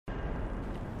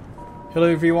Hello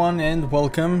everyone and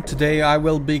welcome. Today I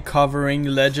will be covering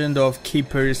Legend of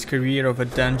Keeper's Career of a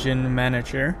Dungeon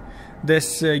Manager.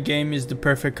 This game is the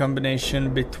perfect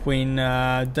combination between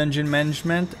Dungeon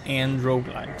Management and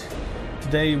Roguelite.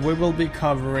 Today we will be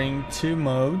covering two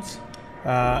modes,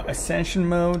 Ascension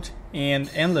mode and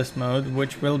Endless mode,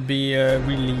 which will be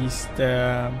released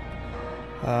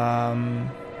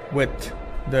with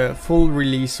the full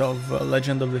release of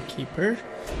Legend of the Keeper.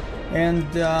 And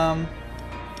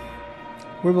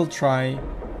we will try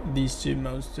these two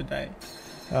modes today.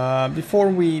 Before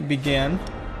we begin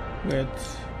with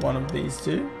one of these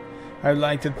two, I would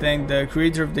like to thank the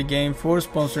creator of the game for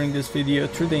sponsoring this video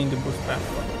through the Indie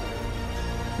platform.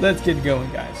 Let's get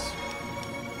going, guys.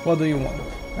 What do you want?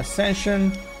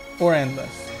 Ascension or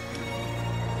Endless?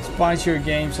 Spice your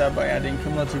games up by adding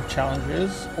cumulative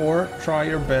challenges, or try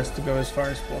your best to go as far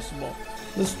as possible.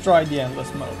 Let's try the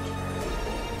Endless mode.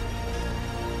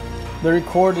 The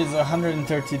record is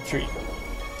 133.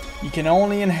 You can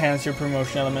only enhance your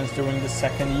promotion elements during the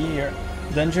second year.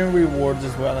 Dungeon rewards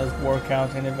as well as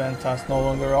workout and event tasks no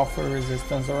longer offer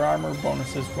resistance or armor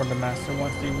bonuses for the master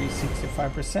once they reach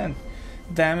 65%.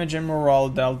 Damage and morale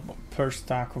dealt per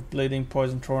stack of bleeding,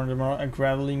 poison, thorn, are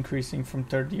gradually increasing from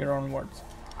third year onwards.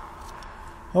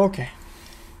 Okay,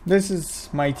 this is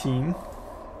my team.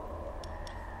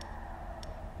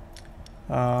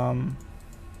 Whoa.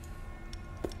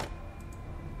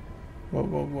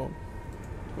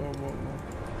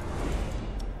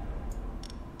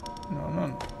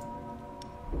 No.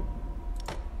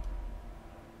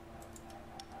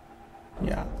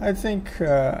 Yeah, I think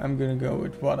I'm gonna go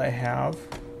with what I have.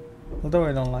 Although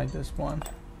I don't like this one.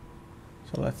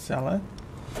 So let's sell it.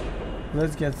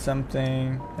 Let's get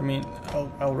something. I mean, I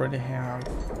already have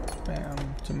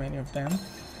too many of them.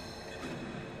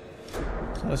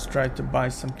 So let's try to buy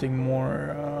something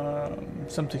more,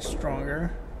 something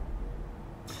stronger.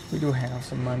 We do have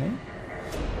some money.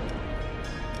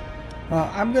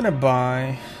 I'm gonna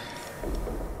buy.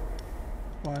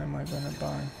 What am I gonna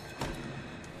buy?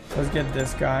 Let's get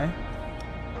this guy.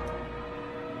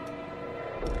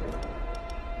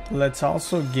 Let's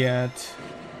also get.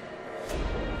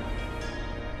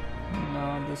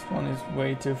 No, this one is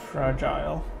way too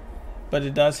fragile. But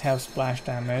it does have splash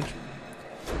damage.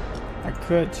 I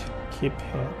could keep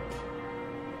hit.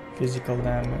 Physical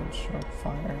damage or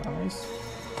fire, nice.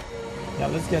 Yeah,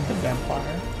 let's get the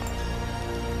vampire.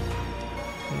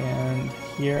 And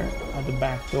here at the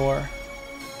back door,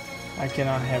 I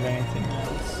cannot have anything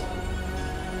else.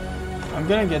 I'm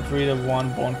gonna get rid of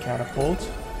one bone catapult.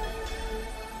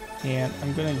 And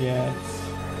I'm gonna get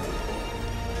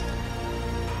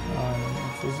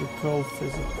physical.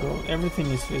 Everything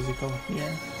is physical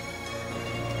here.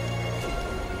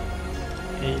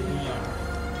 Yeah.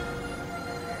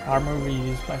 Armor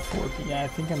reduced by 40. Yeah, I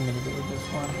think I'm gonna go with this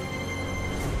one.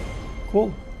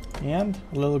 Cool. And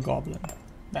a little goblin.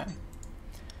 Bam.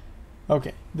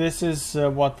 Okay, this is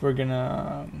what we're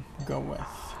gonna go with.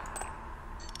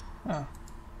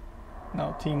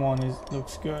 No, team 1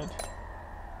 looks good.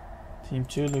 Team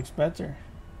 2 looks better.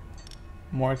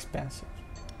 More expensive.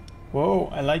 Whoa,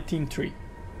 I like team 3.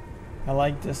 I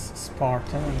like this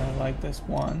Spartan and I like this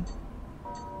one.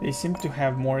 They seem to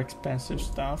have more expensive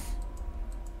stuff.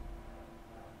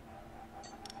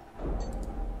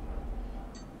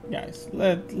 Guys,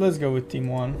 let's go with team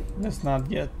 1. Let's not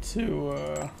get too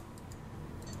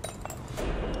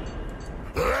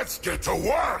let's get to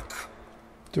work.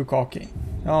 Too cocky.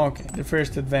 Oh, okay, the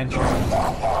first adventure.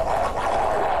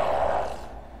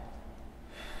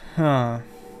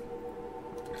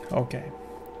 Okay.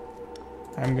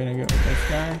 I'm gonna go with this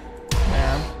guy.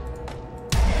 Man.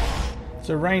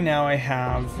 So right now I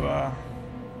have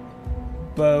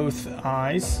both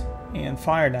ice and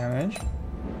fire damage.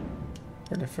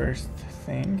 For the first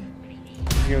thing,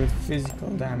 let's go with physical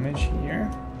damage here.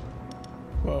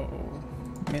 Whoa,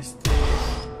 missed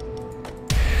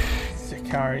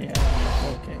Zakaria.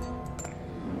 Okay,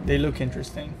 they look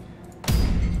interesting.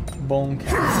 Bone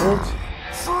catapult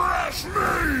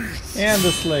and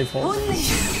the slave hold.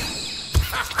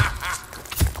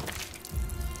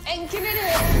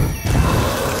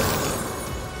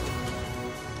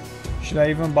 Should I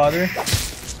even bother?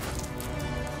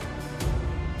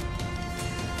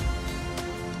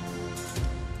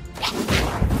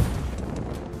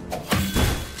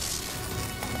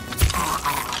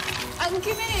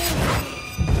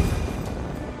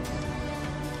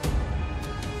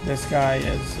 This guy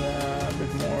is a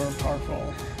bit more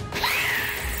powerful.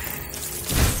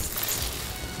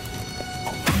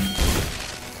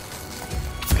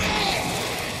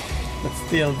 But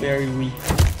still very weak.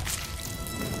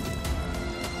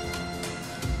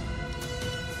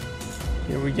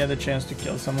 Here we get a chance to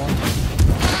kill someone.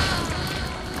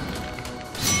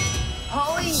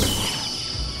 Holy!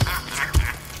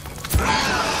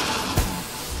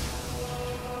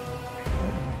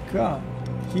 God,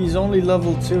 he's only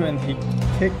level 2 and he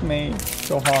kicked me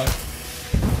so hard.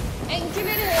 And give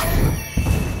it here!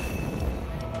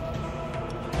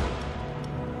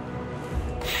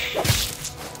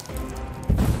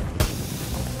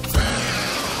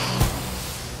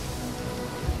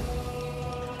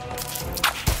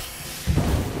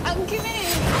 I'm giving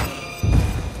it!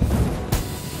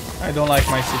 I don't like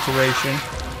my situation.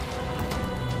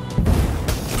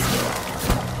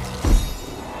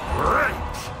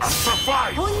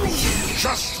 Survive!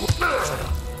 Just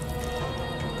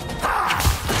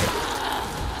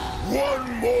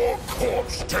one more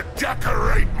corpse to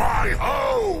decorate my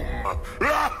home!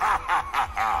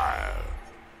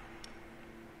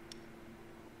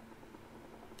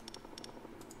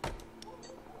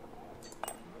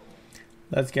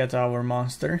 Let's get our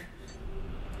monster.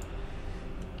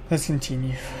 Let's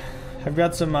continue. I've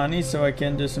got some money so I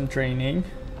can do some training.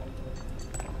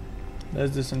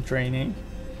 Let's do some training.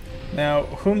 Now,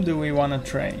 whom do we want to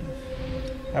train?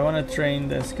 I want to train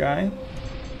this guy.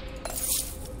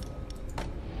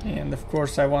 And of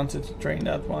course I wanted to train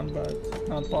that one, but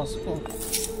not possible.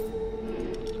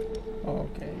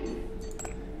 Okay.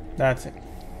 That's it.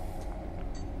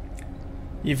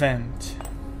 Event.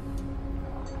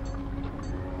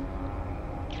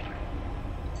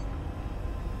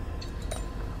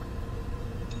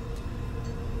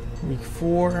 Week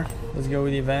 4. Let's go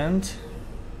with event.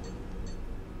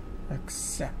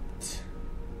 Accept.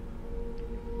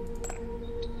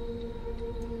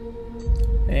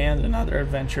 And another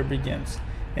adventure begins.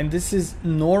 And this is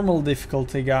normal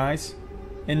difficulty, guys.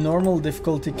 And normal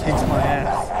difficulty kicks my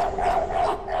ass.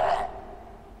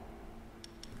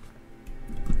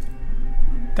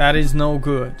 That is no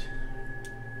good.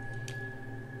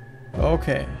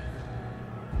 Okay.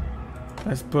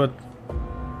 Let's put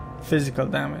physical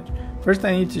damage. First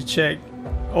I need to check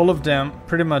all of them,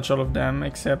 pretty much all of them,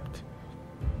 except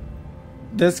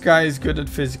this guy is good at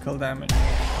physical damage.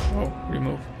 Oh,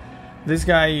 remove. This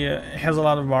guy has a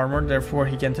lot of armor, therefore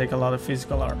he can take a lot of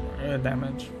physical armor,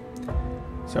 damage.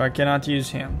 So I cannot use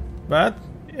him. But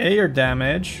air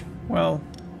damage, well,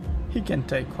 he can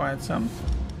take quite some.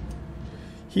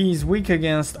 He's weak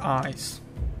against ice.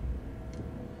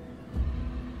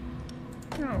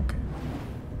 Okay.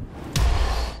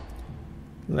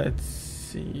 Let's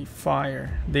see,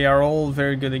 fire. They are all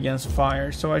very good against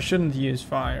fire, so I shouldn't use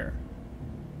fire.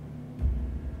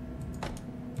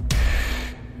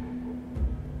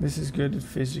 This is good at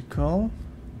physical.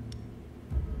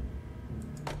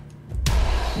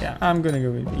 Yeah, I'm gonna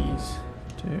go with these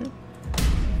two.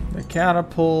 The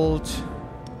catapult.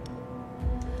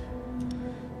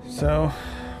 So,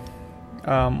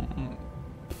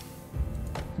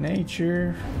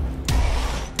 nature.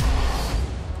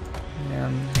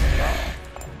 And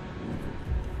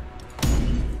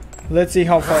let's see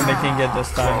how far they can get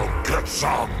this time. Get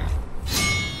some.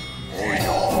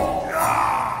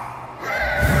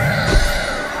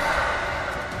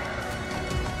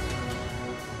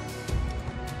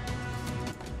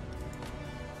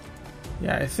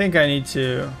 Yeah, I think I need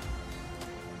to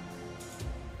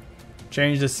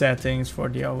change the settings for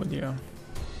the audio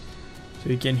so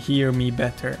you can hear me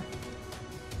better.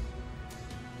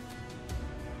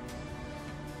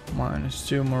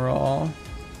 -2 morale.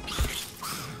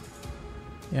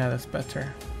 Yeah, that's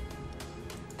better.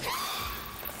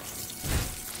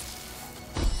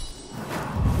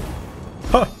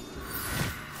 Huh.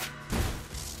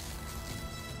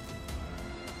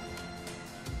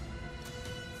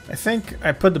 I think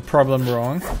I put the problem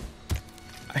wrong.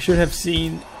 I should have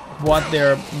seen what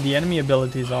the enemy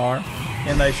abilities are,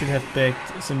 and I should have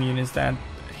picked some units that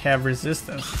have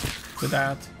resistance to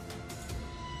that.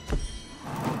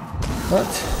 But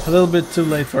a little bit too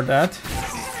late for that.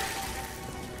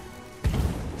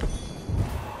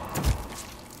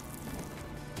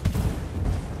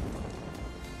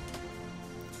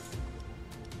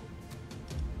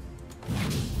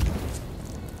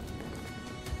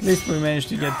 At least we managed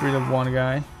to get rid of one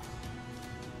guy.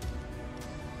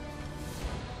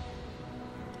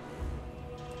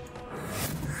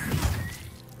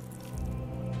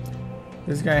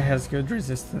 This guy has good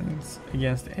resistance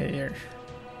against air.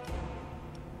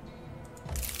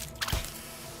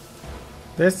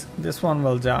 This one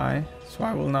will die, so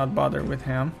I will not bother with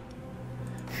him.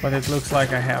 But it looks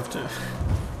like I have to.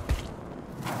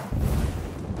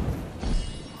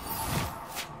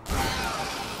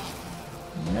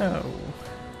 No.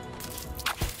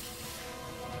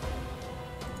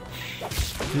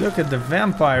 Look at the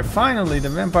vampire. Finally, the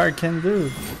vampire can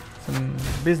do some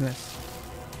business.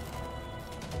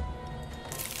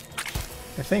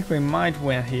 I think we might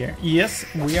win here. Yes,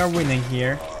 we are winning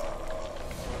here.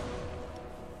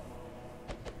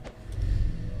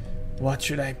 What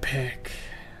should I pick?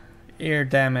 Air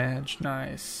damage,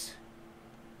 nice.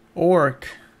 Orc.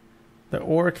 The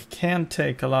orc can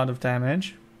take a lot of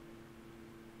damage.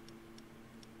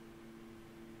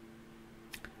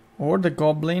 Or the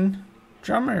goblin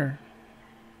drummer.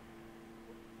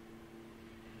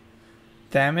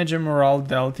 Damage and morale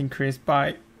dealt increased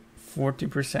by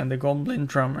 40%. The goblin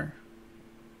drummer.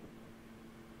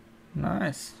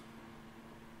 Nice.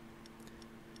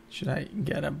 Should I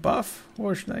get a buff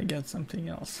or should I get something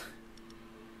else?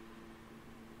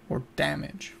 Or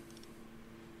damage?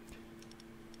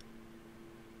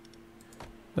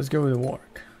 Let's go with the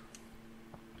work.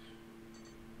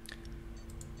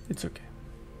 It's okay.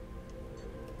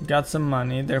 Got some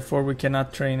money, therefore we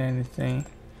cannot train anything.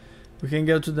 We can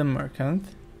go to the merchant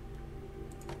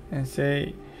and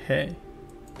say, hey,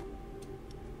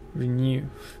 renew.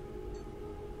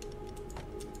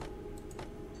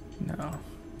 No.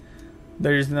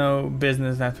 There is no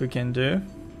business that we can do.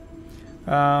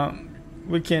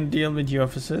 We can deal with you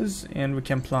officers and we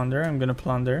can plunder. I'm gonna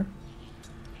plunder.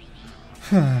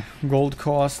 Gold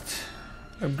cost.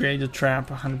 Upgrade the trap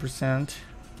 100%.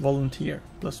 Volunteer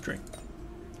 +3.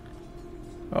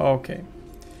 Okay.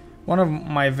 One of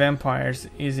my vampires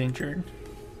is injured.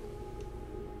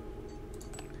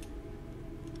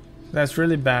 That's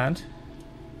really bad.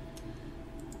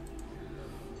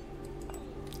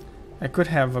 I could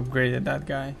have upgraded that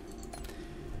guy.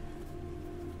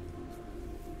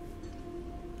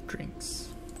 Drinks.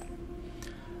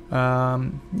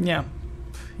 Yeah.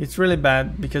 It's really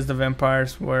bad because the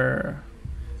vampires were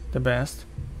the best.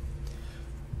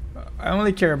 I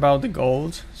only care about the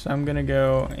gold, so I'm gonna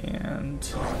go and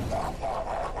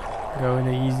go with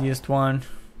the easiest one.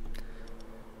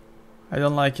 I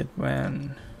don't like it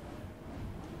when...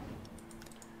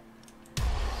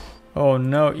 Oh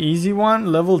no, easy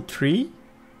one? Level 3?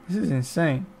 This is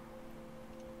insane.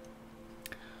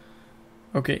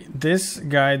 Okay, this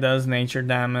guy does nature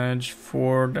damage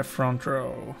for the front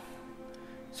row.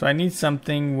 So I need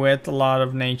something with a lot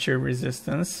of nature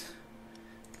resistance.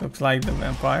 Looks like the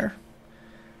vampire.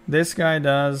 This guy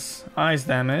does ice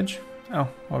damage. Oh,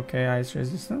 okay, ice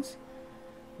resistance.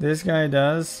 This guy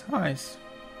does ice.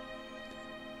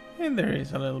 And there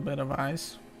is a little bit of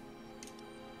ice.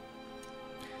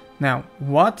 Now,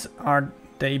 what are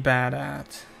they bad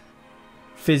at?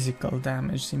 Physical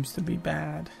damage seems to be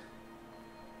bad.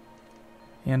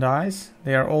 And ice?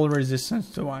 They are all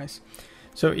resistant to ice.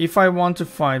 So if I want to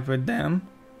fight with them,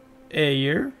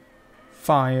 air,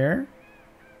 fire,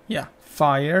 yeah,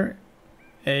 fire,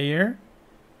 air,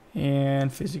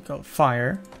 and physical.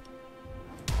 Fire,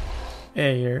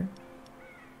 air.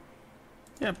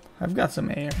 Yep, I've got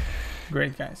some air.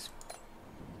 Great, guys.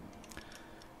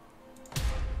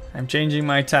 I'm changing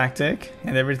my tactic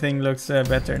and everything looks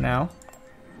better now.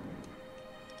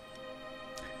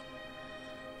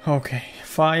 Okay,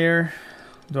 fire.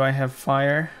 Do I have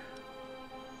fire?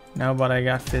 No, but I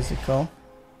got physical.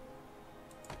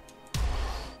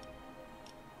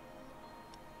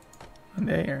 And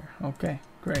air. Okay,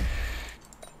 great.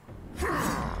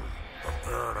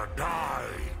 Prepare to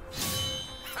die.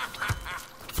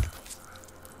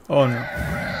 Oh no.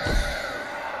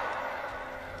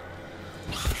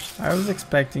 I was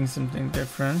expecting something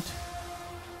different.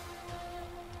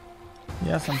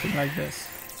 Yeah, something like this.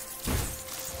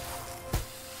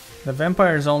 The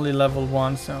vampire is only level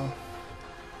 1, so...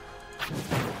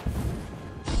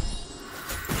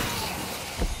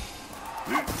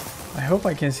 I hope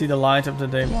I can see the light of the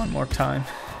day one more time.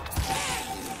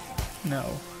 No.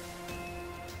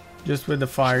 Just with the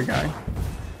fire guy.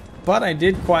 But I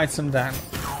did quite some damage.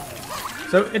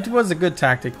 So it was a good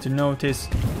tactic to notice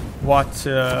what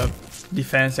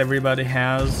defense everybody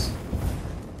has.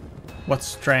 What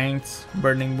strengths.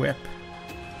 Burning whip.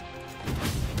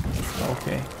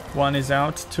 Okay. One is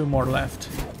out, 2 more left.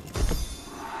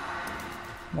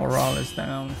 Morale is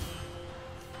down.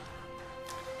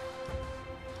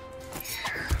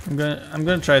 I'm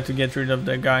gonna try to get rid of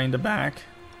the guy in the back.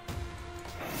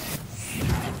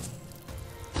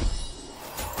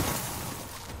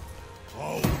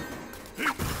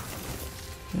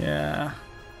 Yeah.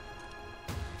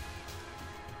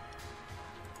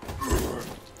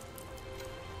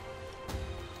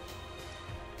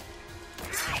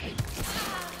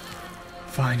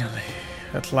 Finally,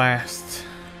 at last.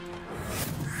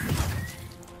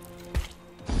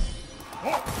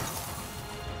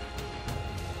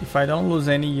 If I don't lose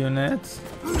any units,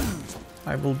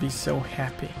 I will be so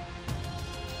happy.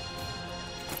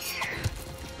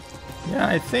 Yeah,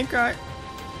 I think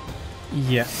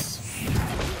yes.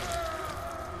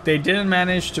 They didn't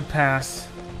manage to pass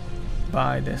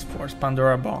by this force.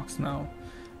 Pandora box now.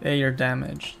 Air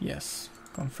damage, yes.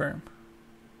 Confirm.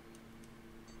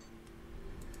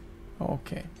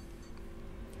 Okay.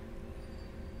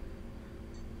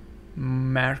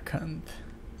 Merchant.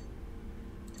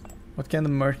 What can the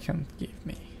merchant give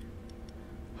me?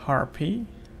 Harpy.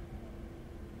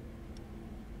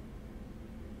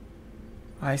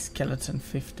 Ice skeleton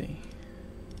 50.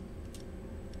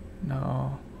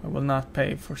 No, I will not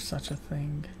pay for such a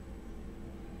thing.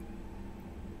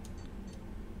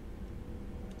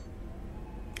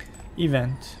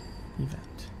 Event.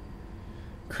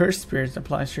 Cursed Spirit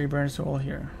applies 3 burns to all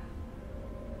here.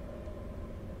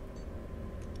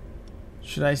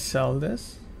 Should I sell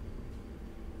this?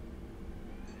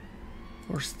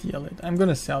 Or steal it? I'm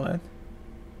gonna sell it.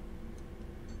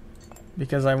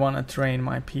 Because I want to train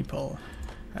my people.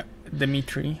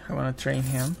 Dimitri, I want to train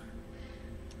him.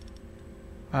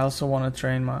 I also want to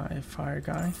train my fire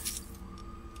guy.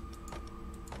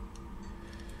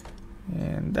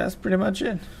 And that's pretty much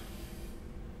it.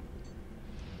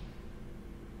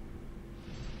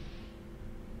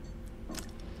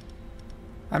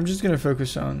 I'm just gonna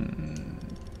focus on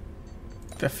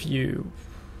the few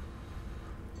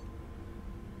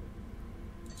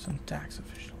some tax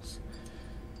officials.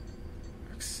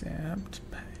 Accept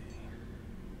pay.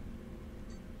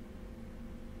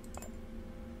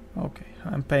 Okay,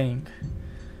 I'm paying.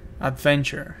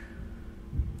 Adventure.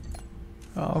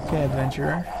 Okay,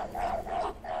 adventurer.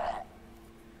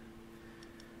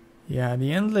 Yeah,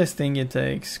 the endless thing, it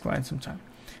takes quite some time.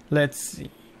 Let's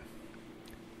see.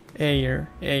 Air,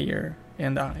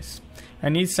 and ice. I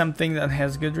need something that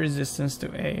has good resistance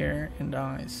to air and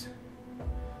ice.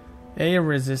 Air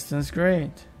resistance,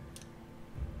 great.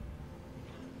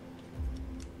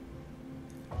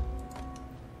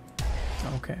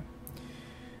 Okay.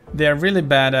 They're really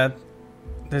bad at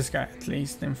this guy, at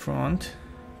least in front.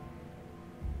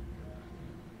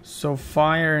 So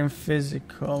fire and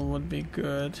physical would be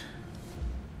good.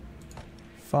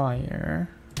 Fire.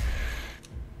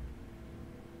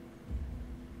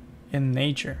 In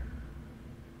nature.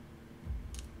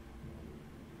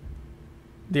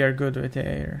 They are good with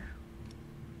air.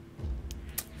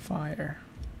 Fire.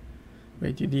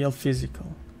 Wait, you deal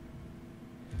physical.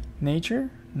 Nature?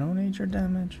 No nature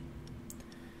damage.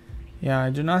 Yeah, I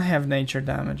do not have nature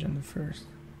damage in the first.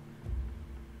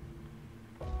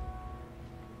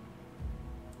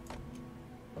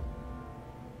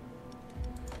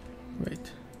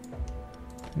 Wait.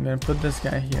 I'm gonna put this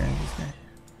guy here and this guy here.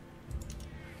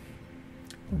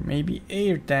 Or maybe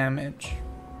air damage.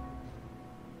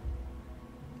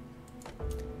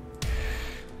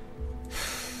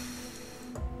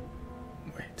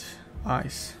 Wait.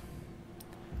 Ice.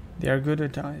 They are good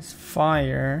at ice.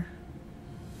 Fire.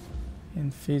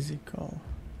 And physical.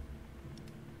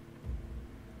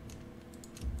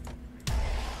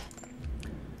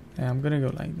 Yeah, I'm gonna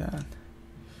go like that.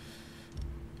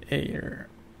 Air.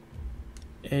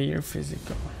 Air,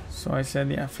 physical. So I said,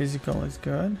 yeah, physical is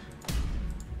good.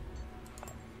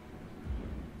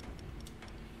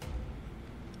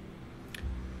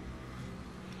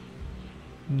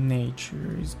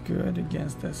 Nature is good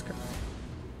against this guy.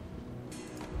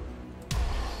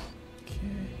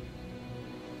 Okay.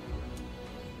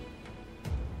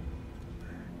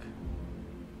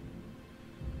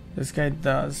 This guy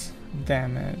does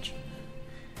damage,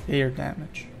 air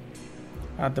damage,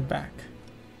 at the back.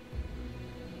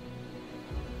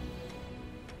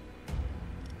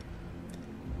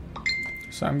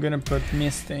 So I'm gonna put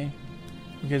Misty,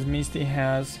 because Misty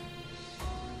has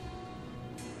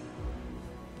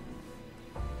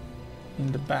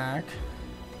in the back,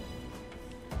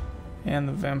 and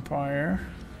the vampire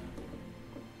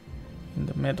in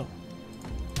the middle.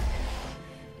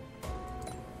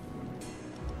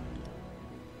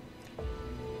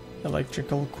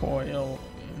 Electrical coil,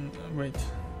 wait,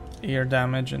 air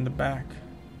damage in the back.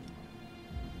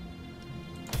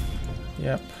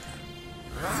 Yep.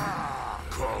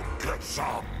 Come get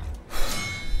some.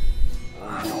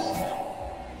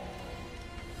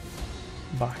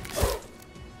 Bite.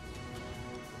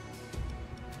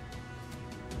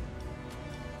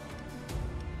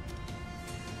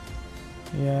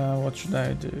 Yeah, what should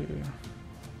I do?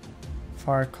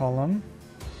 Fire column.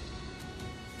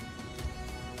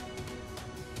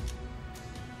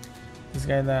 This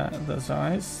guy that does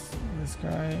ice. This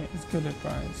guy is good at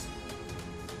ice.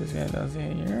 This guy does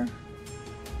air.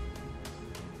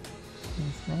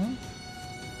 In front.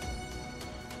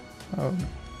 Oh no.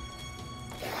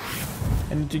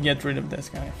 I need to get rid of this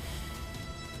guy.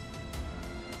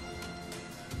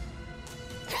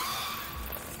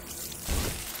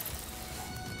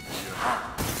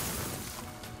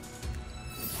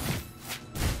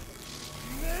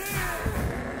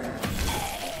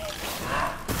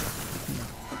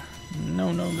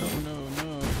 No, no, no, no,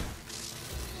 no.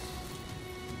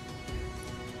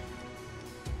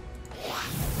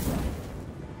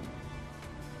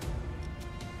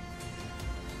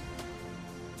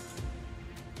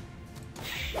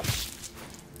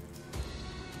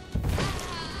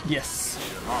 Yes,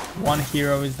 one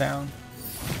hero is down.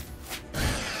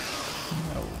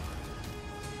 No.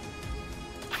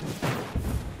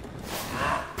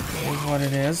 It is what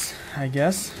it is, I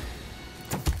guess.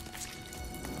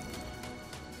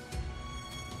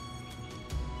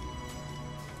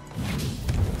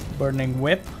 Burning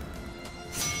whip.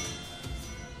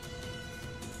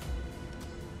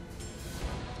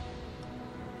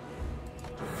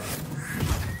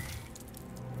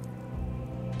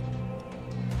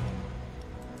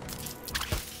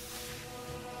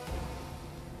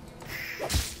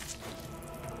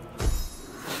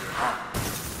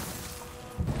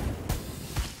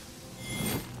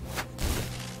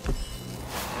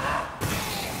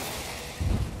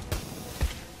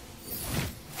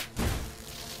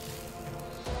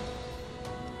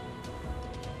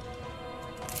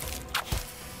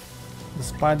 The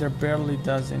spider barely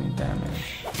does any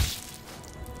damage.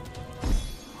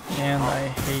 And I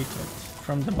hate it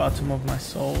from the bottom of my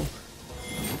soul.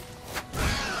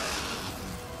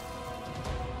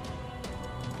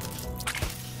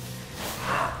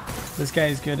 This guy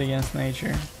is good against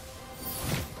nature.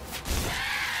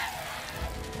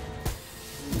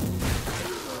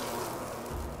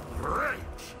 Great!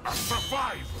 A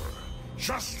survivor!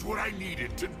 Just what I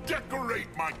needed to decorate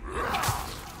my...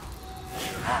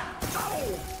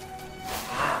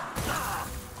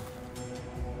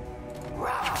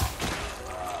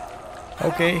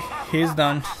 Okay, he's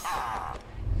done.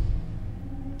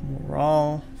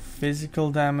 Morale,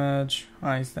 physical damage,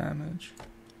 ice damage.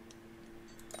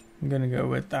 I'm gonna go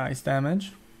with ice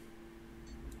damage.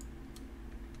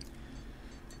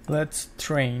 Let's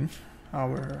train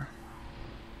our...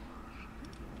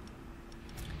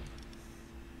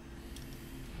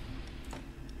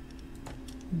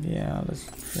 Yeah, let's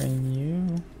train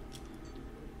you.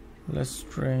 Let's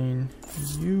train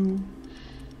you.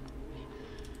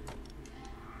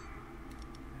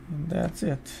 And that's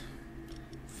it.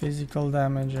 Physical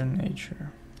damage and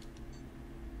nature.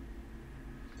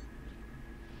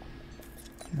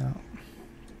 No.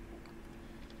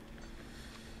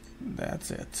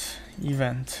 That's it.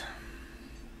 Event.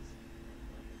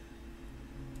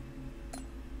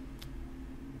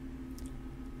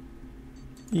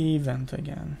 Event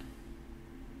again.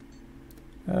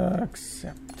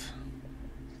 Accept.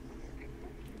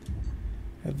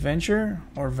 Adventure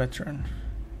or veteran?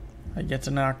 I get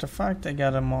an artifact, I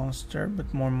got a monster,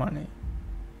 but more money.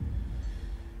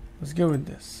 Let's go with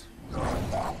this.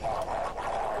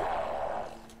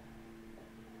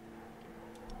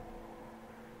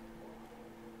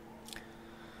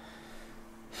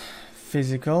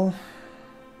 Physical,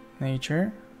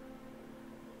 nature.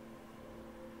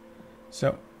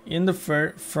 So in the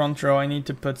front row I need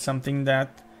to put something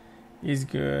that is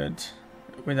good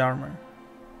with armor.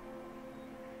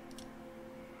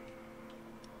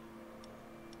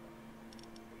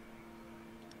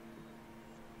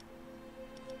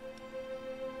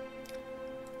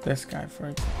 This guy for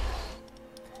it.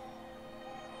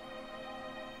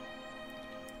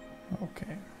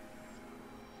 Okay.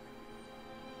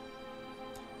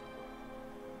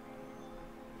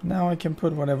 Now I can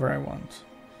put whatever I want.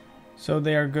 So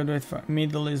they are good with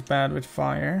middle is bad with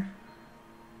fire.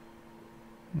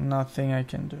 Nothing I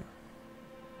can do.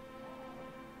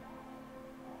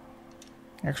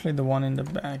 Actually the one in the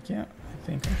back, yeah, I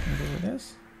think I can do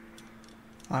this.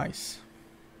 Ice.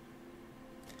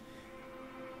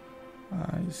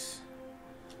 Ice.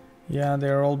 Yeah,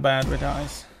 they're all bad with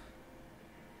ice.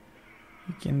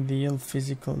 You can deal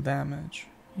physical damage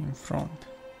in front.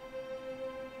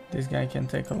 This guy can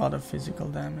take a lot of physical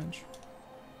damage.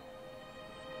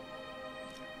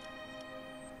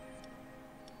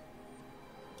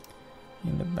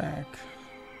 In the back.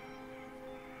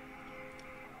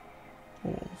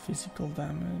 All physical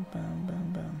damage. Bam,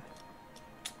 bam, bam.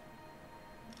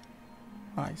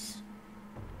 Ice.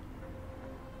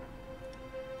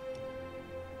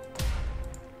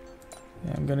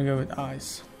 Yeah, I'm gonna go with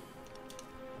ice.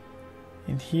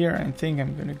 In here, I think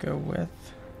I'm gonna go with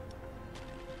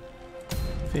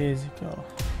physical.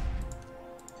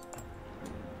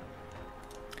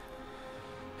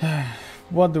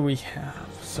 What do we have?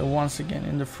 So once again,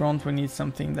 in the front we need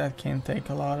something that can take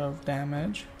a lot of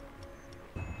damage.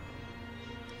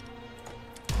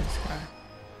 This guy.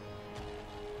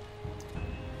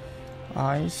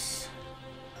 Ice.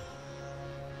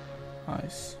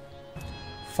 Ice.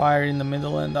 Fire in the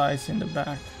middle and ice in the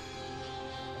back.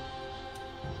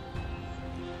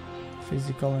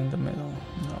 Physical in the middle.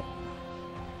 No.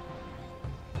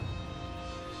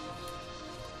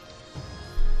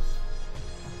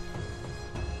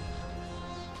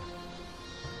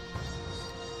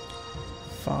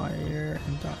 Fire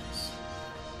and ice.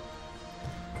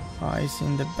 Ice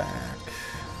in the back.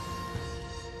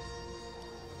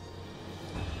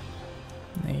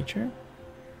 Nature.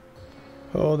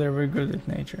 Oh, they're very good at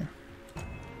nature.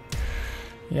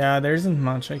 Yeah, there isn't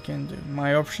much I can do.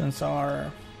 My options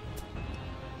are...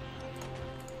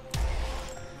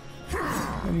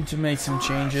 I need to make some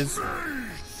changes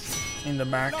in the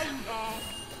back.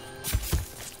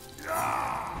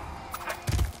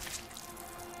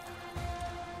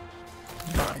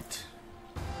 Right.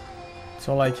 That's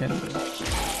all I can do.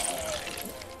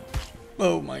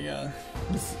 Oh my god.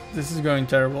 This is going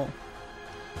terrible.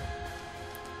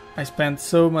 I spent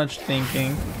so much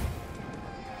thinking.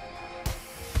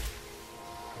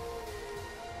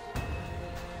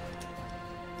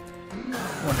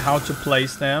 On how to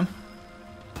place them.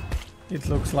 It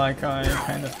looks like I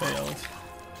kind of failed.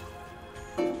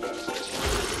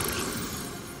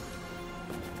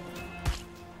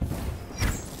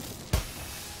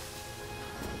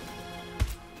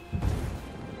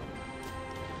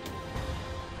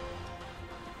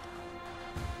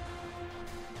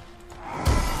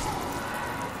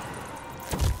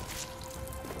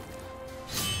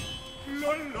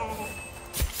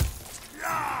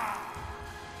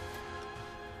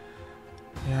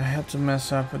 Yeah, I had to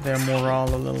mess up with their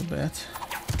morale a little bit.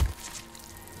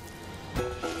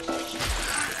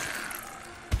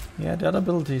 Yeah, that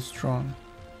ability is strong.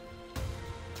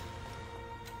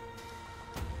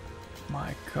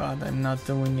 My god, I'm not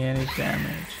doing any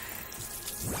damage.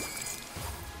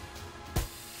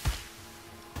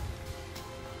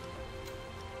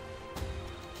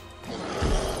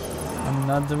 I'm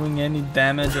not doing any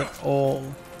damage at all.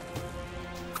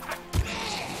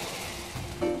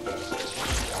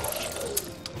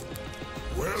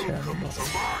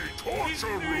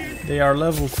 They are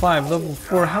level 5, level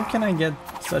 4. How can I get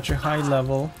such a high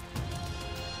level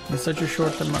in such a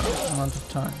short amount of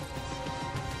time?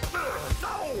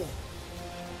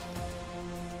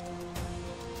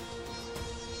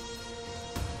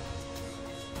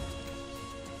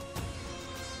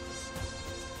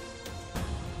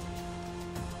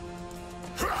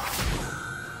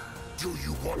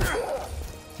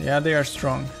 Yeah, they are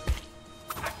strong.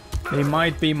 They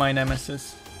might be my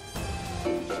nemesis.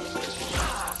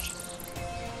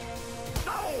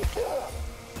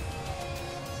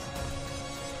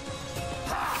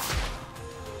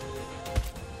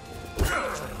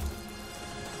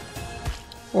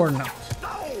 Or not.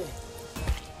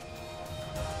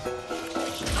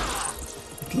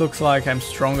 It looks like I'm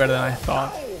stronger than I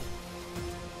thought.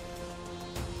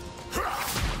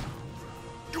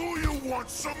 Do you want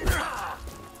some?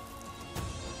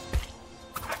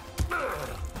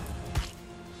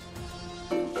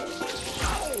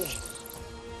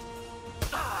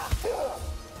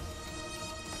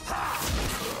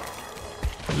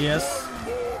 Yes,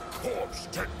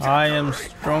 I am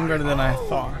stronger than I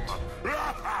thought.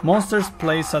 Monsters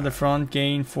placed at the front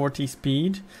gain 40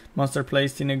 speed. Monsters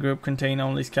placed in a group contain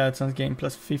only skeletons gain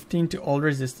plus 15 to all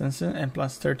resistances and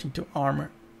plus 30 to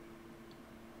armor.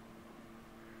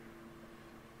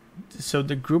 So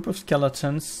the group of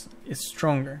skeletons is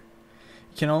stronger.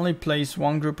 You can only place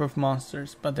one group of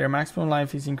monsters, but their maximum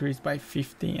life is increased by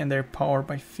 50 and their power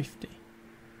by 50.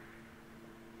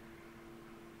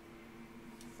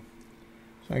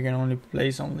 So I can only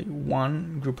place only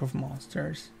one group of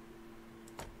monsters.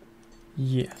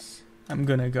 Yes, I'm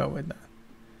gonna go with that.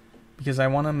 Because I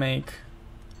want to make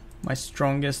my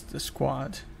strongest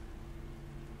squad.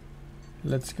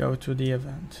 Let's go to the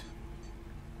event.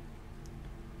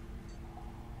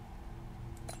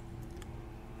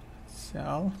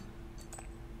 Sell.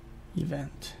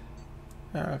 Event.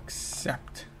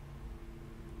 Accept.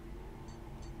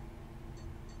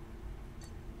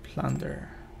 Plunder.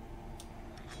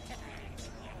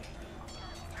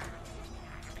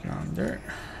 Plunder.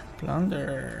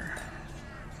 Plunder.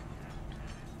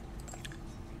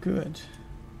 Good.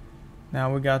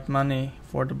 Now we got money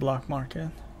for the black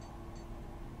market.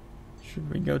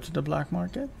 Should we go to the black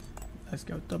market? Let's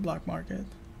go to the black market.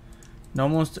 No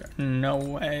monster. No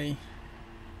way.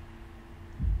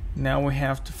 Now we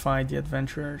have to fight the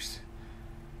adventurers.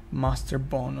 Master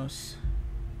bonus.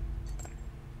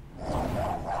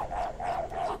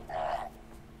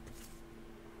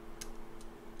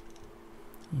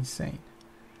 Insane.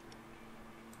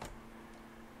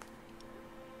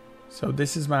 So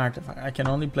this is my artifact. I can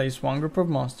only place one group of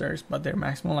monsters, but their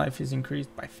maximum life is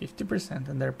increased by 50%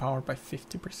 and their power by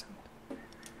 50%.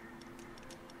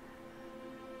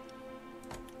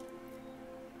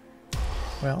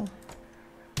 Well,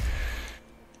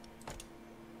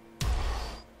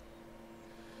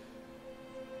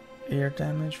 air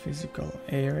damage, physical,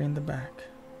 air in the back.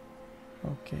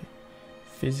 Okay,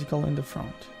 physical in the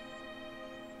front.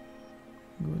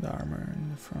 Good armor in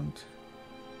the front.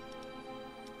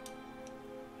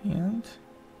 And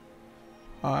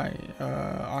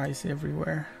ice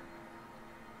everywhere.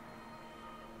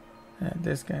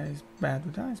 This guy is bad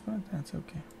with ice, but that's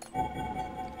okay.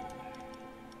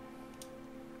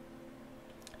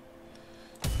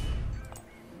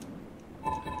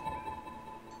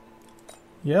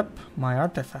 Yep, my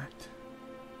artifact.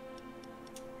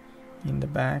 In the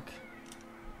back.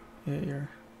 Here.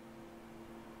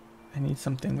 I need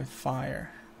something with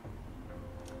fire.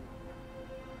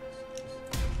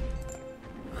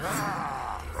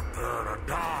 Prepare to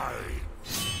die.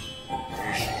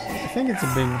 I think it's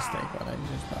a big mistake what I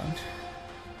just done.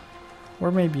 Or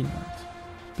maybe not.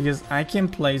 Because I can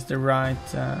place the right...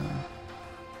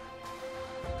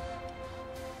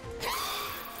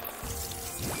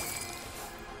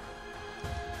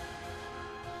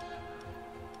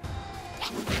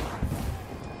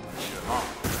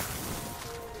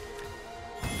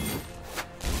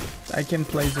 I can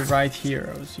place the right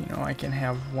heroes, you know, I can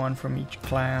have one from each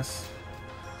class.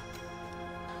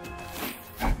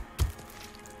 Yeah,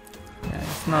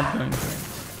 it's not going great.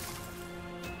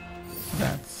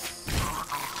 That's...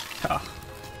 Ah.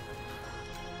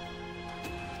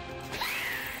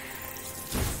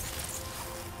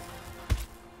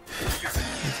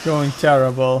 It's going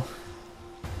terrible.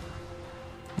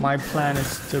 My plan is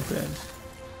stupid.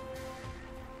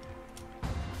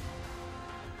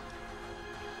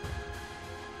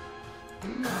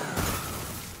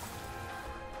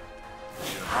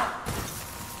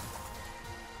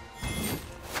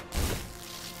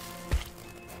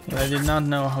 I did not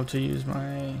know how to use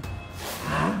my...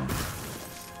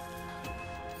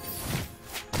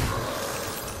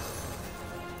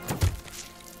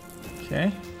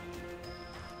 Okay.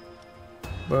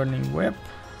 Burning whip.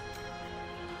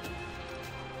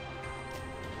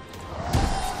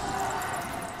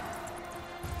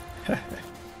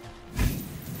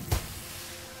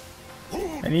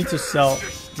 I need to sell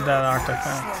that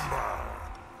artifact.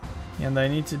 And I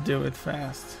need to do it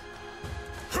fast.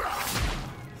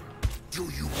 Do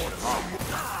you want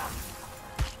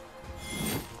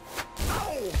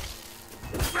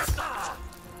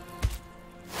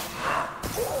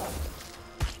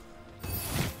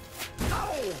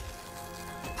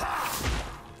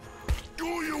Do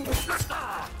you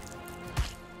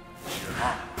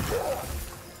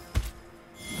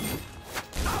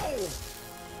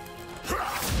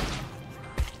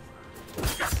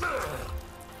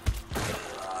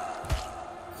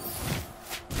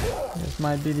This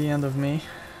might be the end of me.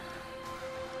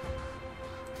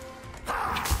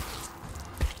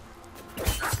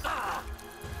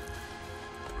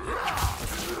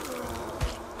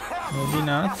 Maybe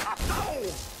not.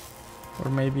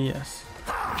 Or maybe yes.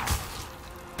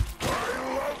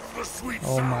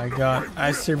 Oh my god,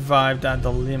 I survived at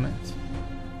the limit.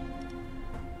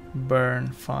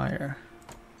 Burn, fire.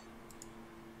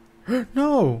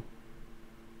 No!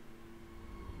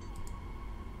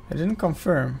 I didn't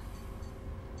confirm.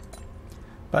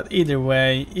 But either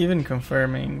way, even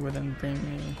confirming wouldn't bring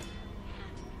me...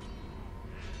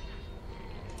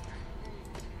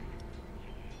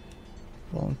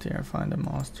 Volunteer, find a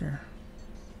monster.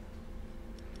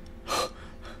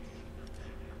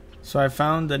 So I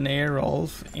found an air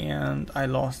wolf and I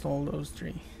lost all those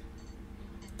three.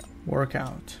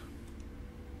 Workout.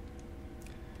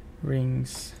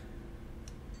 Rings.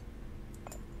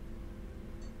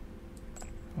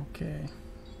 Okay.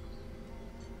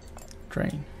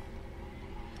 Train.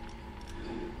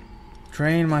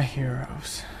 Train my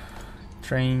heroes.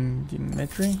 Train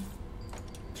Dimitri.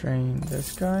 Train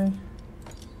this guy.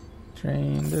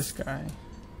 Train this guy.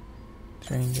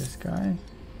 Train this guy.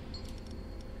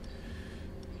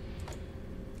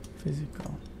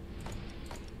 Physical.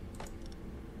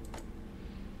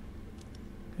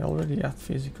 They already got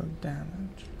physical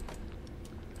damage.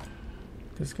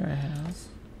 This guy has.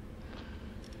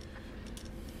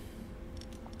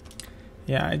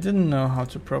 Yeah, I didn't know how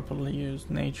to properly use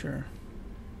nature.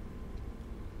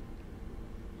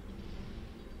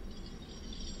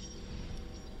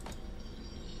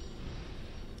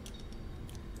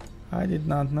 I did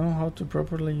not know how to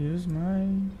properly use my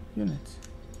units.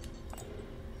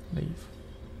 Leave.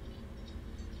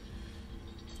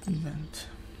 Event.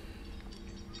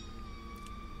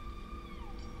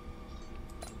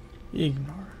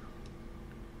 Ignore.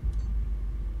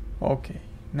 Okay,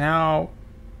 now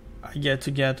I get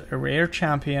to get a rare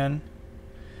champion.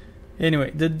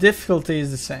 Anyway, the difficulty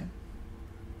is the same.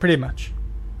 Pretty much.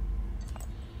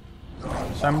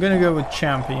 So I'm gonna go with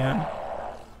champion.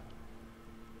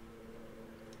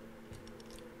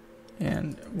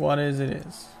 And what is it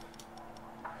is.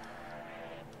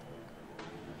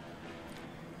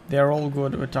 They're all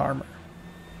good with armor.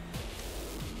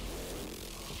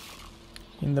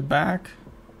 In the back,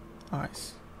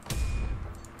 ice.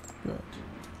 Good.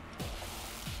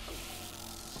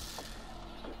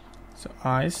 So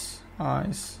ice,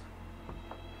 ice.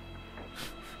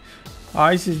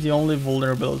 Ice is the only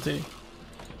vulnerability.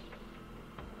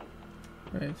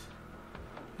 Right.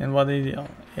 And what is the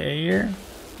air,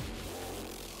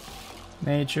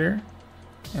 nature,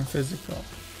 and physical.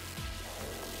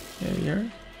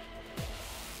 Air,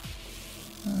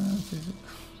 physical.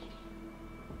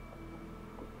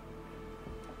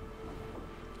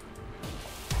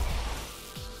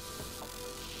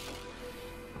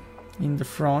 In the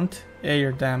front,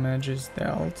 air damage is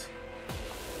dealt.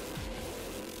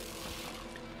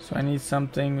 So I need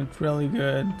something with really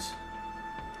good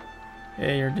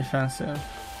air defensive.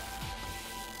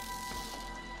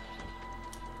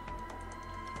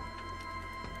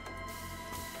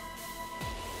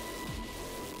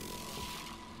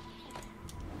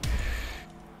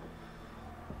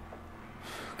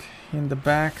 Okay, in the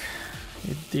back,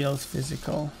 it deals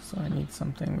physical, so I need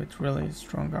something with really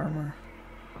strong armor.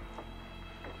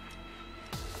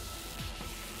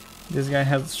 This guy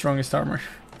has the strongest armor.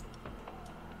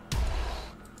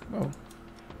 Oh.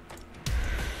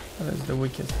 That is the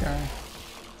weakest guy.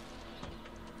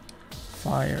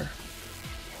 Fire.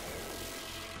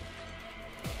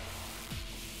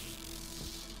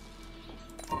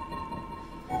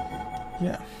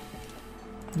 Yeah.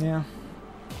 Yeah.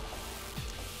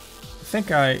 I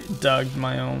think I dug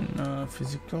my own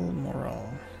physical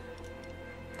morale.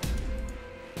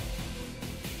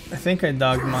 I think I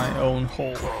dug my own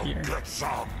hole here. Get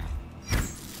some.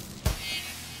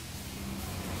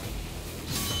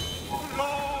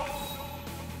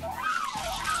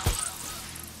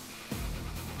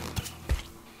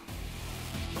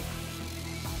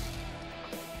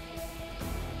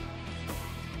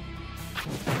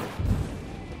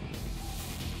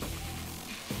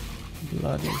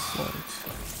 Bloody salt.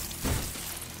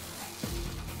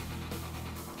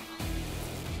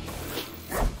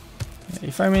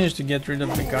 If I manage to get rid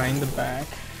of the guy in the back,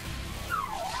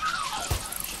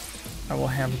 I will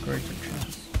have a greater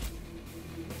chance.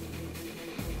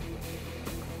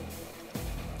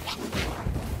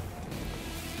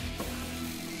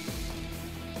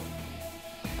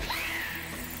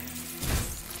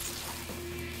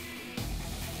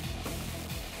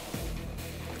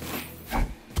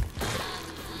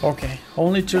 Okay,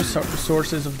 only two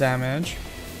sources of damage.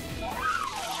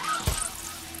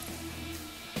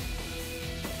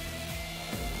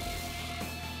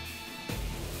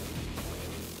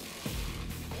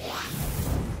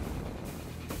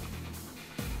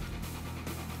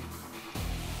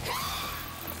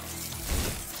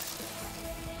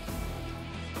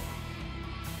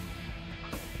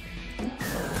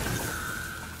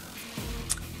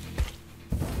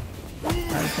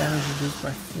 Damage reduced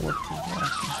by 40.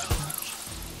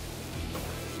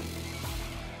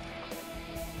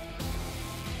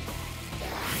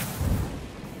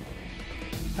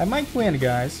 I might win,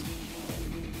 guys.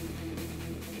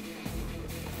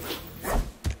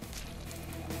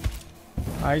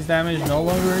 Ice damage no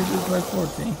longer reduced by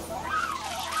 40.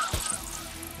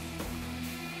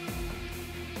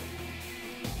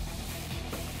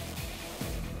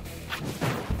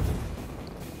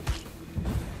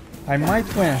 I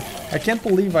might win. I can't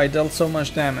believe I dealt so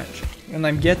much damage. And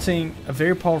I'm getting a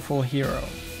very powerful hero.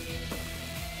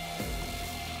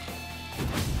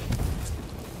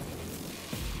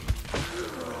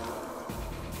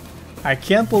 I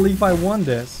can't believe I won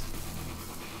this.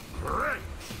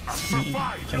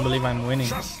 I can't believe I'm winning.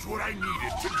 Just what I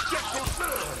needed to decorate.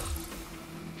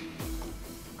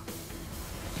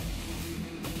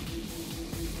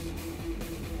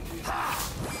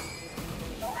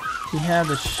 He had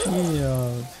a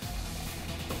shield.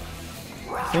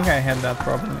 I think I had that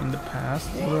problem in the past.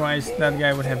 Otherwise, that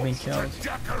guy would have been killed.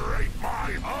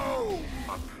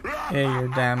 Air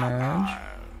damage.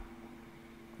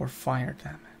 Or fire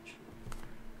damage.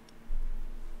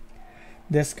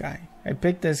 This guy. I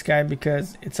picked this guy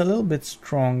because it's a little bit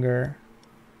stronger.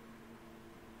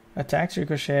 Attacks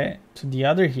ricochet to the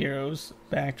other heroes.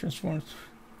 Back transforms.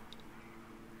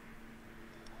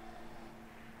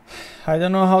 I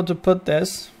don't know how to put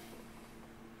this,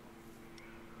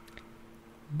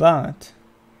 but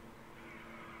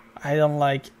I don't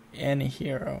like any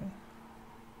hero.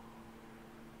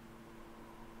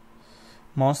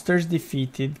 Monsters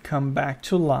defeated come back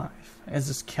to life as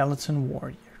a skeleton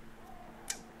warrior.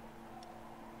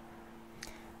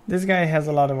 This guy has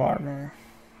a lot of armor.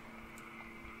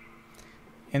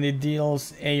 And it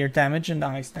deals air damage and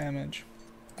ice damage.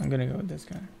 I'm gonna go with this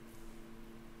guy.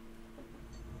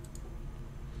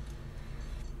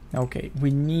 Okay,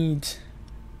 we need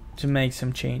to make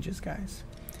some changes, guys.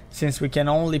 Since we can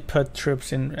only put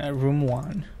troops in room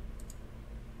 1.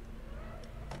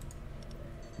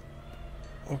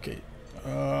 Okay,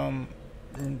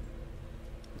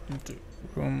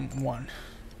 room 1.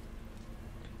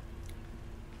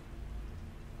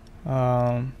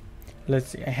 Let's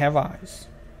see, I have ice.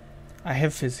 I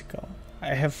have physical.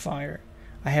 I have fire.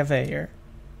 I have air.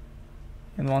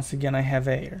 And once again I have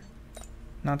air.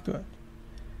 Not good.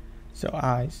 So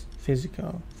ice,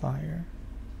 physical, fire.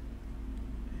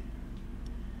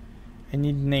 I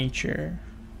need nature.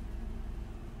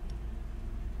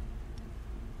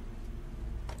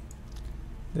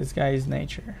 This guy is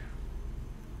nature.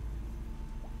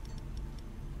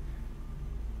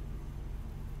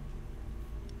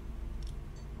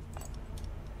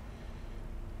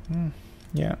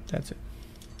 Yeah, that's it.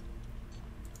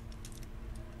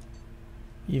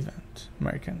 Event,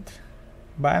 merchant.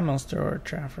 Buy a monster or a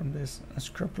trap from this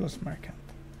unscrupulous merchant.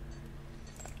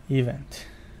 Event.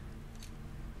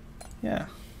 Yeah.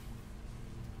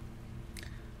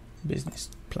 Business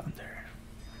plunder.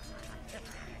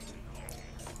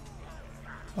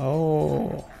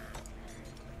 Oh.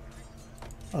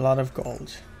 A lot of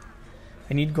gold.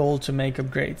 I need gold to make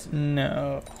upgrades.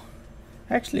 No.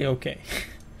 Actually, okay.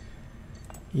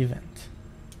 Event.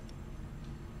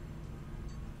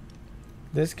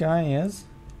 This guy is...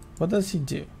 What does he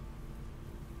do?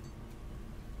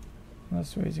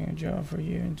 That's waiting a job for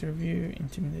you. Interview.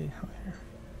 Intimidate. Hire.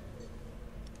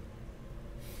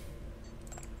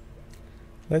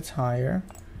 Let's hire.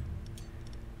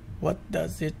 What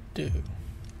does it do?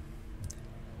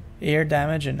 Air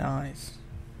damage and ice.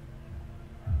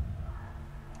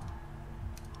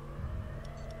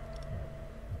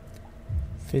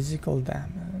 Physical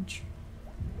damage.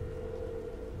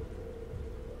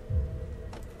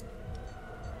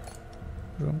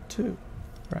 Room 2,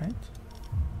 right?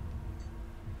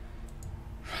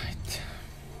 Right.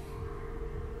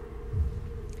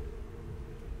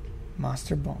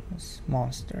 Master bonus,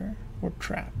 monster, or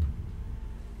trap.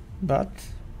 But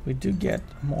we do get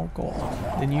more gold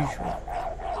than usual.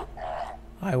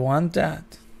 I want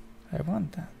that. I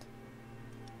want that.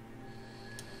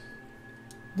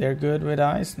 They're good with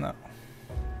ice now.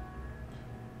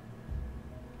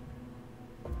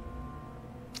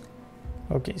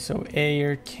 Okay, so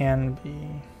air can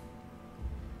be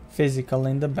physical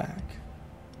in the back.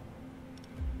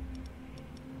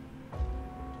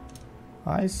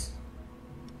 Ice.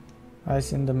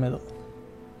 Ice in the middle.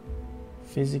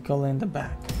 Physical in the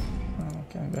back.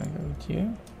 Okay, I'm gonna go with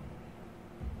you.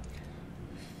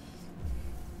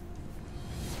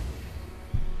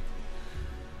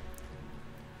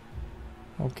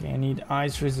 Okay, I need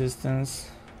ice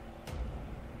resistance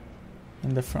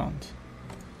in the front.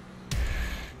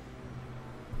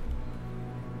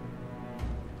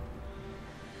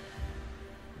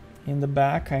 In the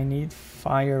back, I need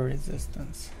fire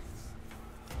resistance.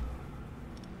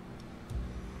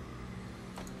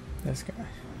 This guy.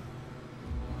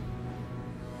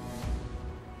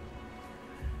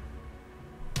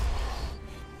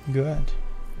 Good.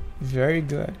 Very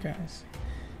good, guys.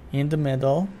 In the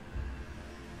middle,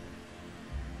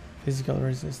 physical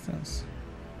resistance.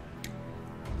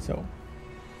 So,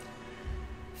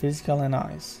 physical and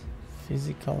ice.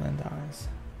 Physical and ice.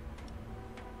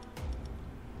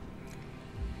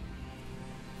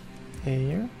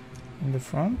 Air in the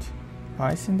front,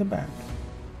 ice in the back.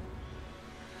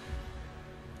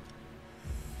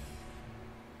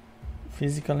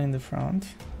 Physical in the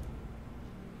front,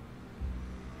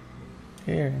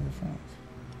 air in the front.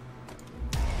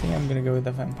 I think I'm gonna go with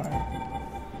the vampire.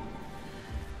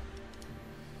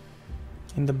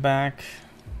 In the back,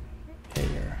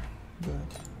 air. Good.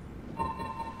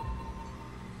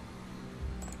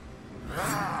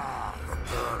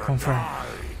 Confirm.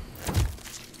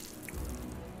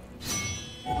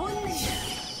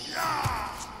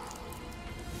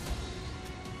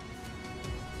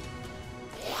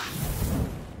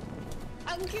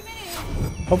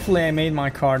 Hopefully I made my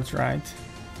cards right.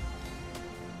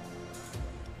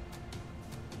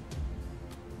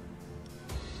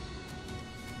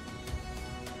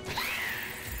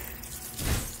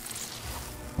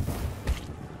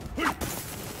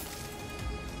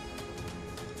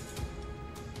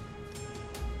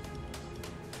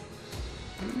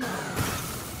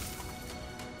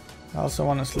 I also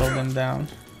want to slow them down.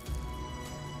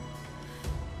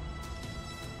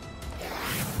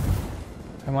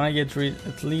 I want to get rid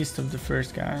at least of the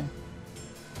first guy.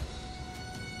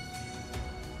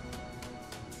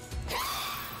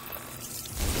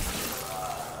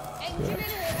 Good.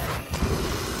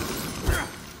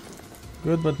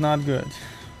 Good, but not good.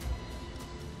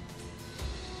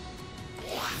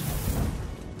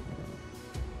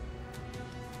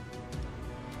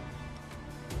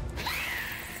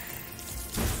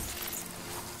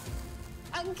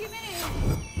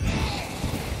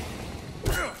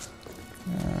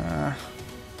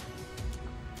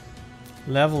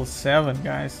 Level 7,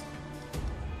 guys.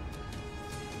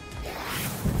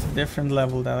 It's a different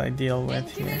level that I deal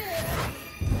with here.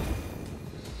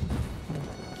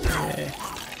 Okay.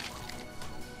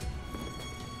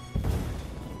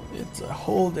 It's a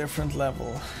whole different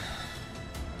level.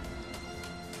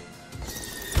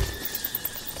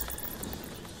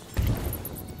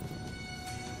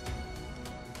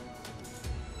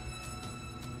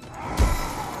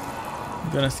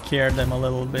 I'm gonna scare them a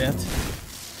little bit.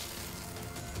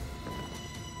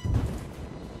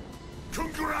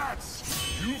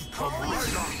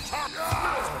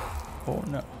 Oh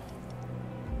no.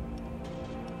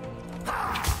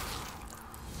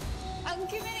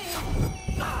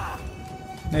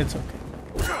 It's okay.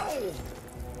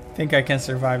 I think I can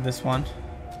survive this one.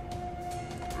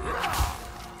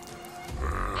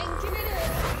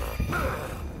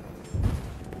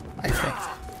 I think.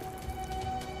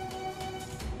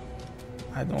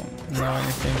 I don't know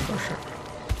anything for sure.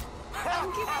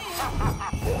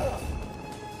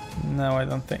 No, I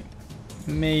don't think.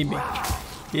 Maybe.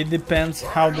 It depends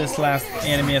how this last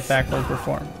enemy attack will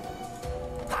perform.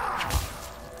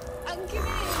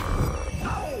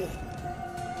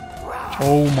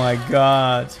 Oh my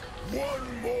god.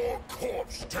 One more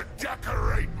corpse to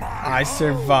decorate my I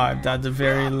survived at the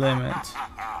very limit.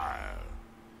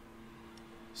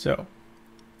 So.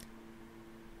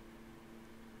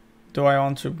 Do I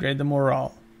want to upgrade the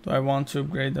morale? Do I want to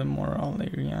upgrade the morale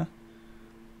area?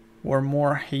 Or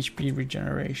more HP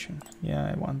regeneration?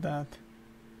 Yeah, I want that.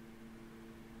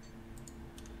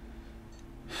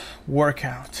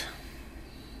 Workout.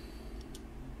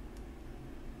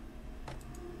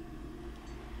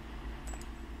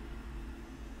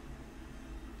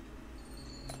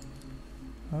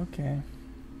 Okay.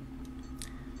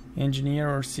 Engineer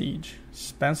or siege.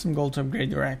 Spend some gold to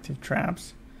upgrade your active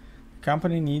traps. The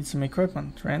company needs some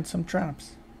equipment. Rent some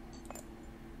traps.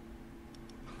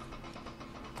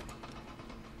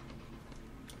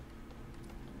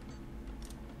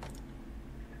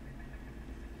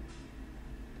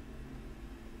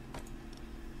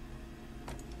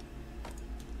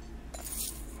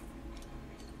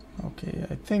 Okay,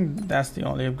 I think that's the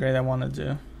only upgrade I want to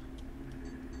do.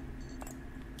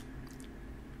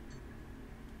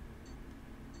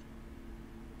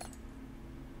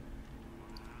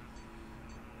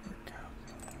 Workout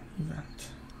event.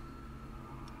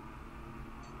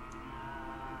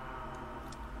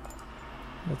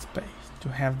 Let's pay to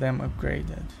have them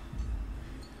upgraded.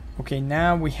 Okay,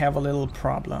 now we have a little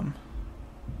problem.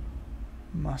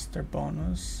 Master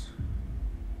bonus.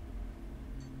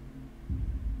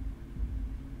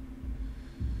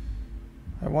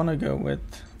 I want to go with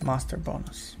master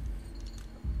bonus.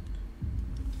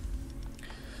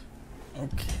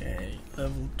 Okay,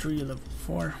 level 3, level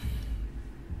 4.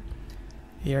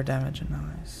 Air damage and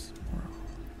ice.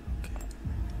 Okay.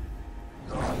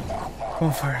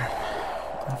 Confirm.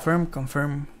 Confirm,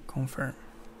 confirm, confirm.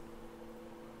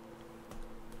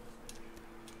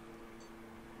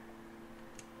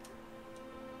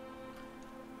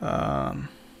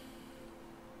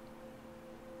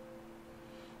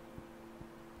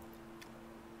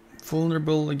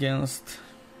 Vulnerable against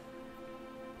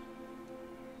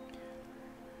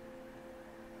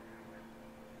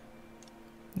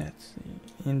let's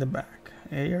see, in the back,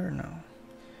 air, no,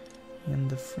 in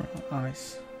the front,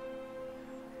 ice,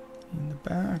 in the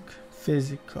back,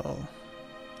 physical.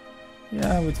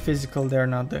 Yeah, with physical they're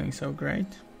not doing so great.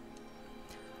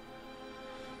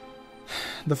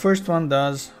 The first one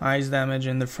does ice damage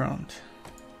in the front,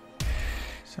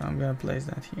 so I'm gonna place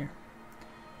that here.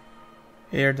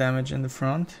 Air damage in the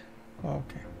front.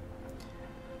 Okay.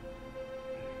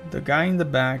 The guy in the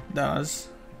back does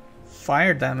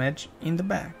fire damage in the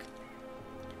back.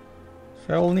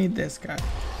 So I'll need this guy.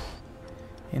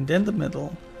 And in the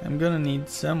middle, I'm gonna need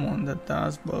someone that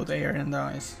does both air and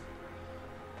ice.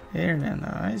 Air and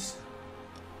ice.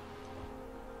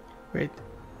 Wait.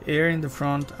 Air in the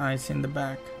front, ice in the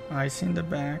back. Ice in the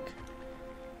back.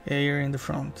 Air in the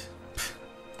front.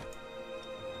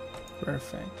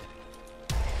 Perfect.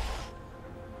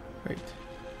 Wait.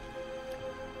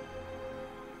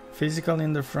 Physical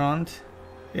in the front,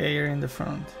 air in the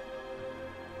front.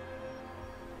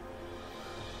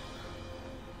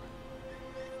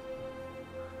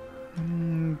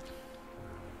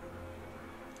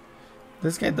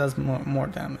 This guy does more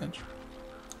damage,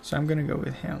 so I'm gonna go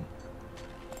with him.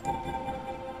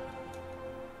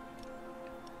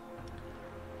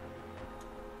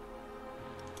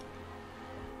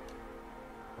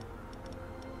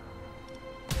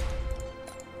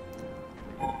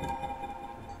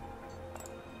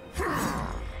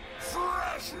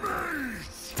 Fresh meat!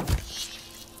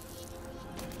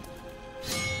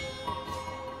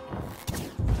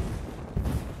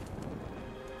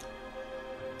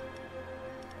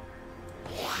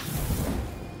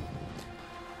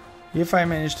 If I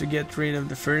manage to get rid of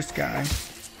the first guy,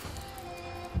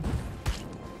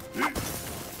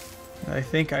 I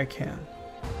think I can.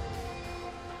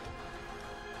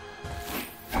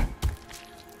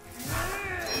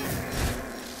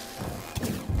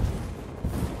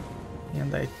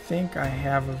 And I think I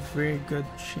have a very good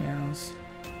chance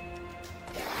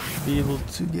to be able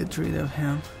to get rid of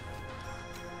him.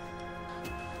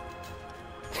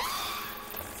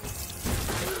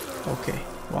 Okay,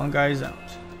 one guy is out.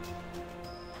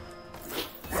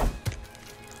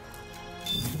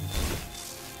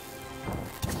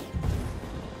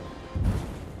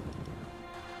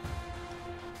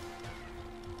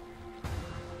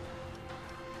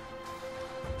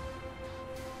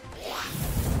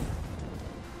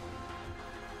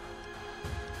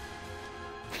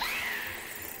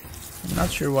 Not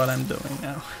sure what I'm doing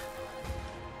now.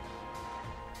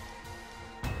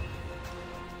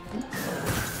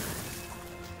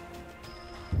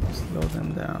 Slow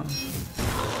them down.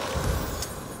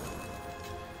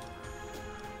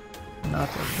 Not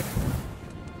okay.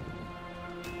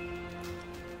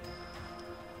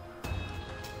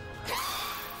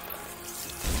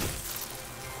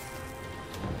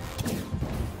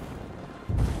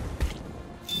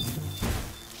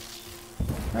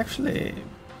 Actually,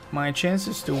 my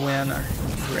chances to win are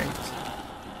great.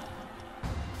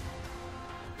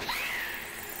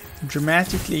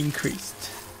 Dramatically increased.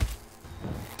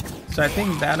 So I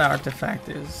think that artifact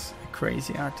is a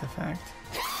crazy artifact.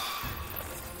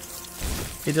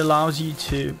 It allows you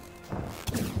to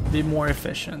be more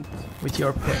efficient with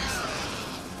your picks.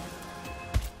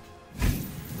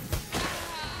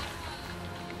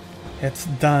 It's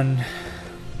done.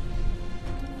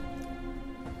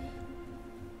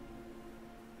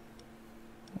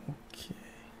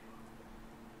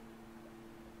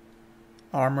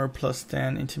 Armor plus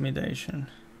 10, intimidation.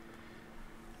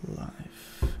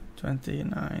 Life.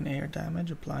 29 air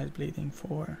damage, applies bleeding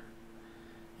 4.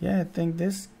 Yeah, I think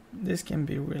this can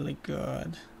be really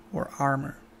good. Or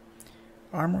armor.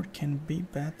 Armor can be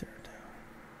better though.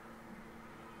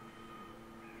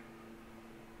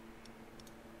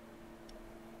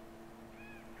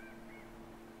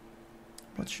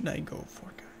 What should I go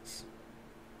for, guys?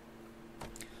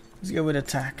 Let's go with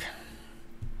attack.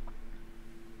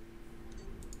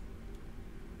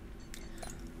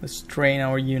 Let's train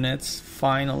our units,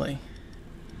 finally.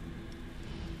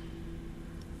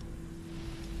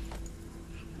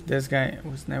 This guy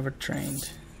was never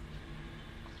trained.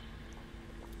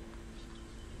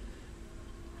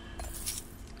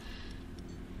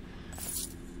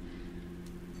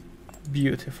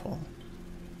 Beautiful.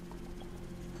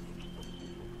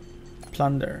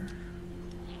 Plunder.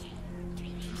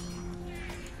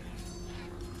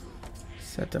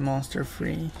 Set the monster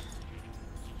free.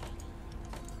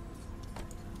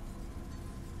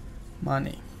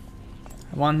 Money.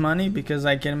 I want money because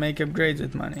I can make upgrades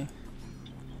with money.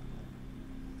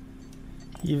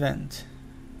 Event.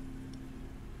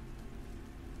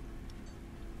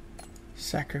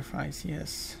 Sacrifice,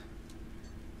 yes.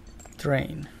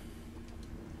 Train.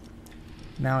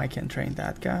 Now I can train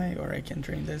that guy, or I can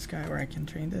train this guy, or I can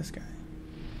train this guy.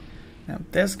 Now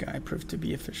this guy proved to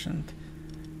be efficient,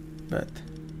 but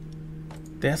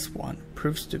this one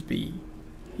proves to be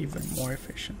even more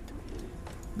efficient.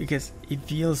 Because it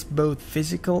deals both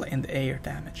physical and air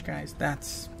damage, guys.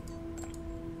 That's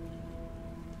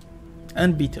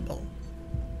unbeatable.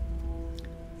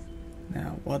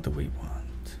 Now, what do we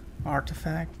want?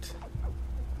 Artifact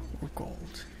or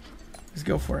gold? Let's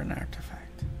go for an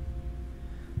artifact.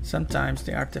 Sometimes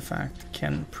the artifact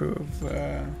can prove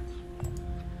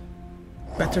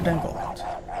better than gold.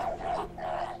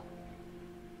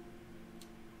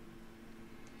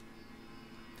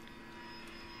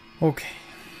 Okay.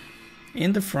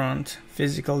 In the front,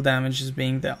 physical damage is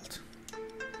being dealt.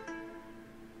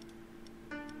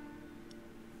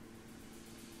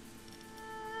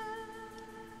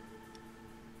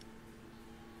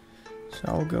 So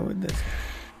I'll go with this.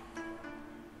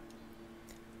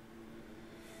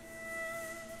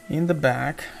 In the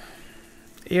back,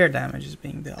 air damage is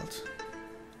being dealt.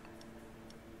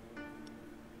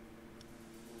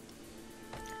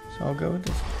 So I'll go with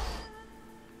this.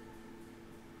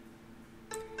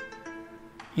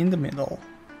 In the middle,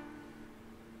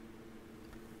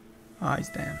 ice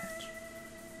damage.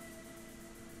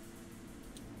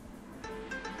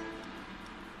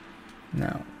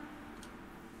 Now,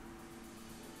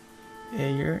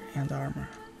 air and armor.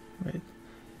 Wait.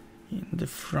 In the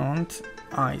front,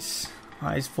 ice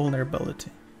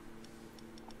vulnerability.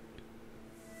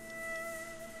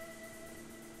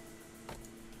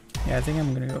 Yeah, I think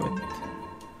I'm gonna go with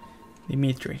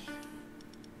Dimitri.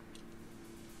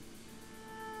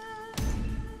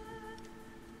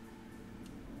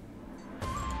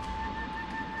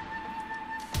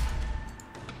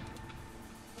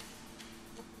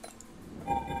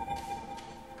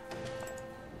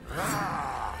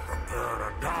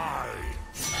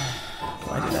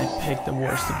 Why did I pick the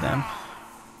worst of them?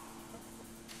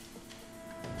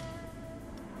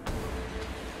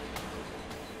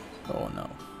 Oh no.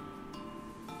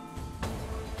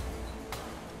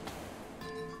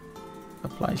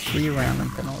 Applies 3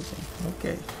 random penalty.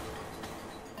 Okay.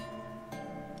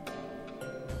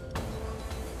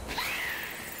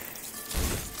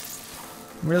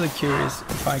 I'm really curious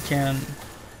if I can...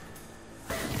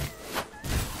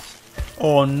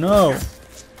 Oh no!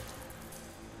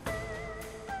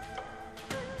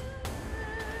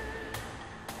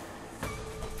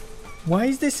 Why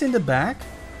is this in the back?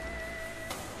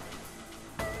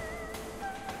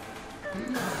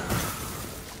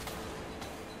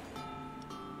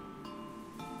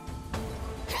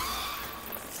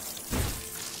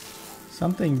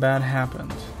 Something bad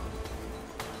happened.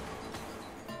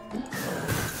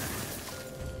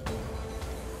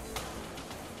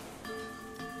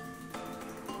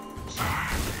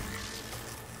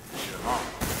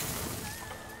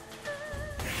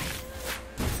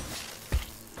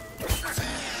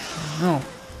 No.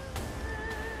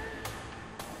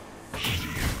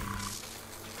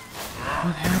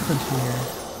 What happened here?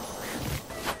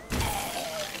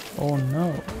 Oh no.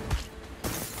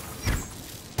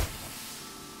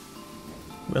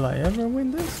 Will I ever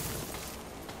win this?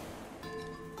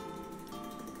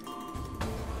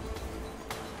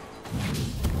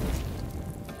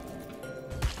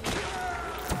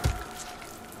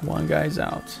 One guy's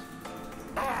out.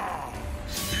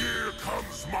 Here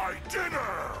comes my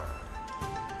dinner.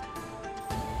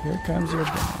 Here comes your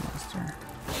dinner, master.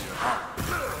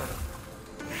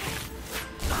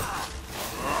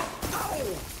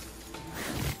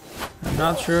 I'm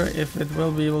not sure if it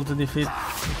will be able to defeat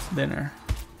its dinner.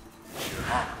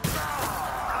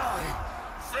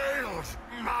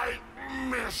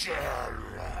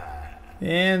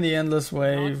 And the endless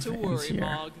wave Not to is worry, here.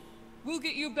 Mog. We'll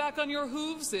get you back on your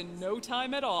hooves in no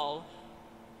time at all.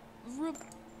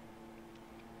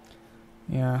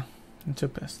 Yeah, I'm too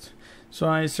pissed. So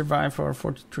I survived for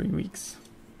 43 weeks.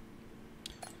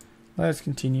 Let's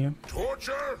continue.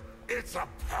 Torture? It's a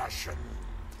passion.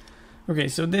 Okay,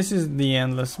 so this is the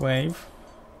endless wave.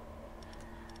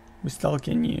 We still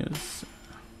can use...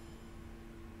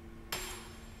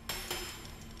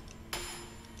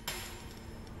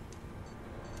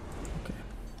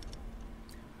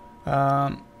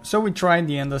 So we tried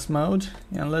the endless mode,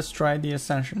 and let's try the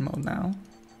ascension mode now.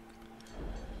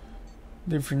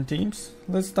 Different teams.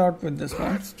 Let's start with this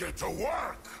one. Let's get to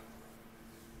work.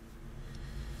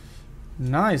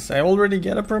 Nice, I already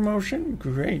get a promotion?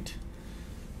 Great.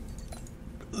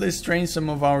 Let's train some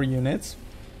of our units.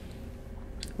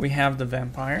 We have the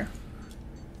vampire,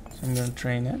 so I'm gonna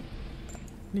train it.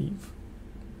 Leave.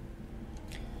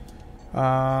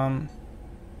 No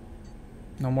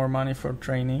more money for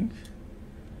training.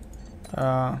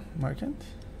 Market?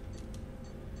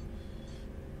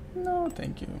 No,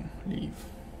 thank you. Leave.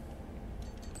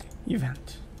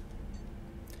 Event.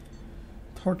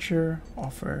 Torture,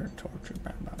 offer, torture,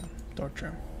 bam bam.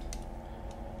 Torture.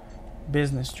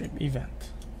 Business trip, event.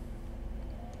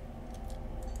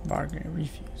 Bargain,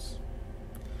 refuse.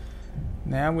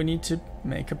 Now we need to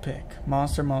make a pick.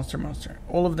 Monster, monster, monster.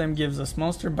 All of them gives us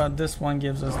monster, but this one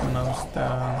gives us the most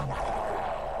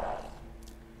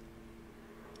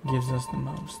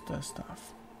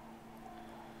stuff.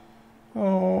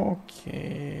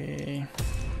 Okay.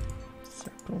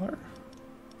 Circular.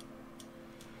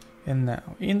 And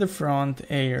now in the front,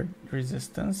 air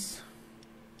resistance.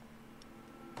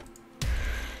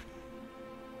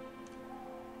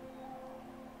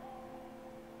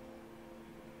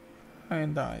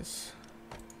 And ice.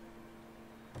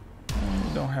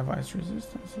 We don't have ice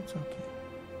resistance, it's okay.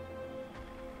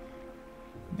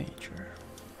 Nature.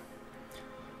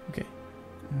 Okay.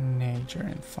 Nature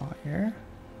and fire.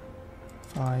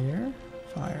 Fire.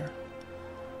 Fire.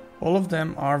 All of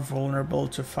them are vulnerable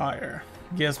to fire.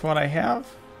 Guess what I have?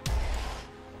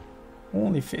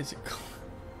 Only physical.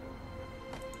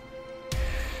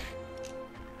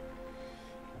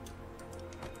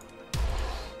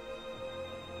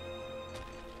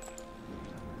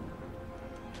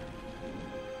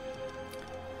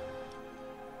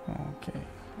 Okay,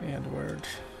 Edward.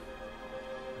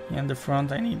 In the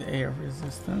front I need air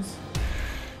resistance.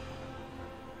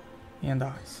 And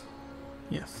ice.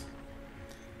 Yes.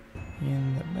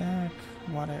 In the back,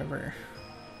 whatever.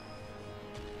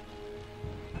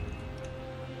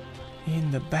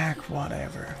 In the back,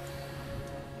 whatever.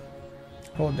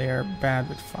 Oh, they are bad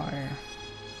with fire.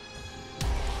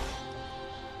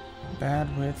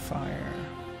 Bad with fire.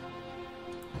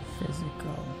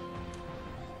 Physical.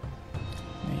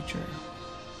 Nature.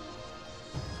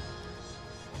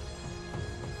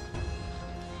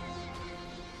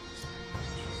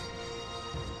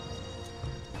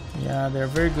 Yeah, they're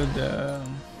very good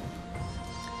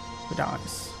with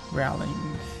ice.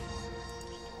 Rallying.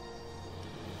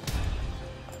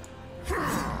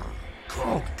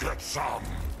 Come get some.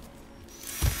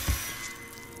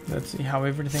 Let's see how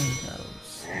everything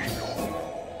goes.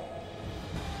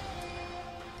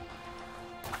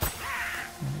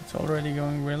 It's already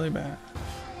going really bad.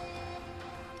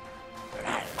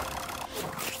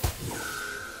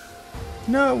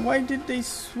 No, why did they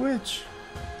switch?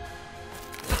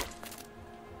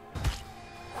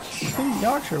 I think the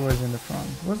archer was in the front,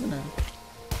 wasn't it?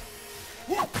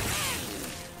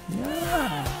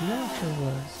 Yeah, the archer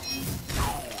was.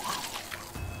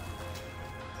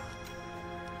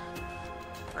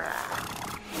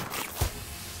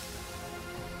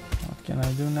 What can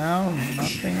I do now?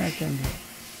 Nothing I can do.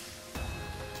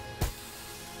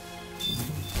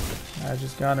 I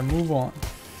just gotta move on.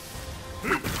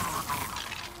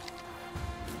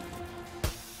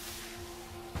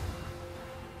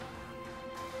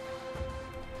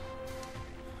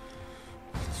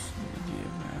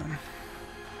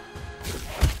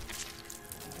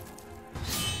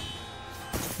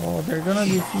 Oh, they're gonna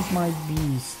defeat my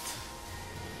beast.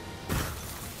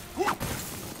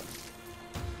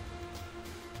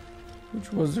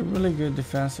 Which was a really good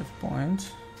defensive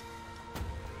point.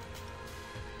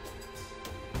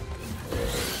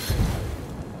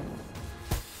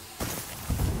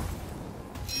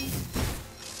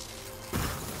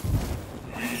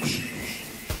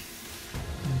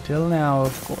 Until now,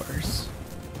 of course.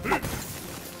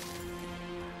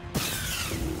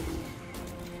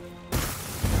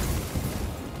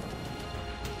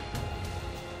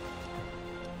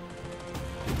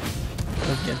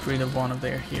 Let's get rid of one of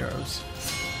their heroes.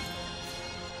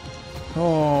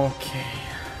 Okay.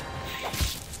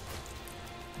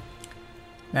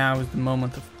 Now is the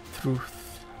moment of truth.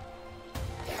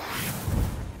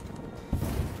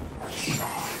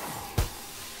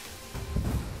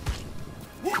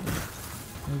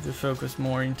 Need to focus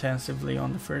more intensively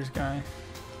on the first guy.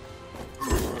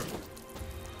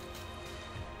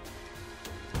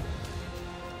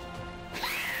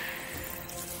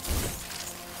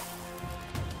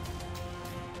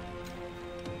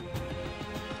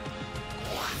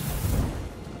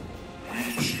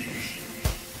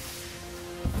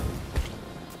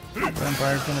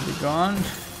 Vampire's gonna be gone.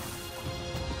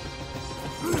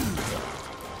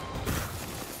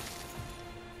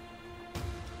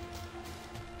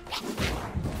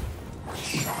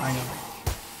 I know.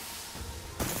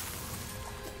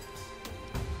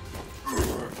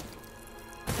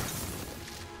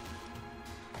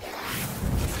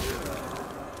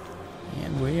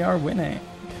 And we are winning.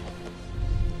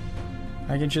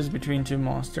 I can choose between two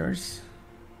monsters.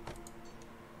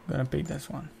 I'm gonna pick this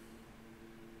one.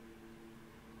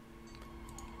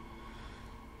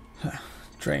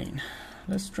 Train.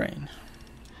 Let's train.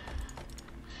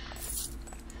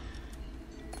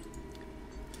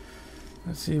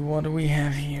 Let's see, what do we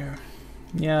have here?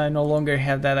 Yeah, I no longer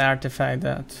have that artifact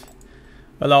that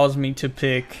allows me to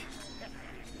pick.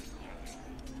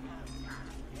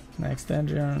 Next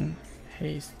dungeon.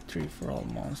 Haste 3 for all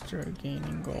monster,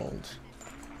 gaining gold.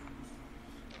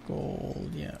 Gold,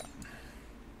 yeah.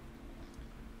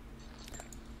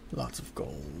 Lots of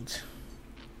gold.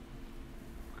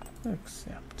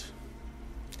 Accept.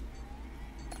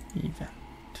 Event.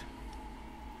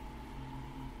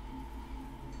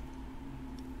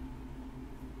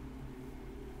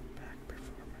 Back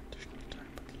performer. Additional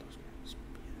time, but lose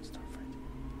speed and start fighting.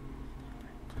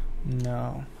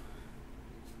 No.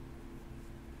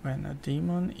 When a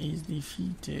demon is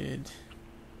defeated.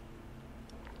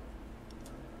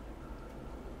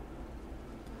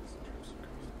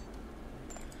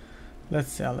 Let's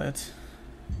sell it.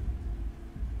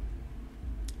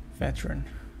 Veteran.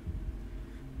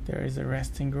 There is a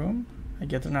resting room. I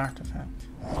get an artifact.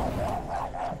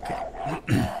 Okay.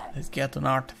 Let's get an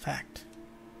artifact.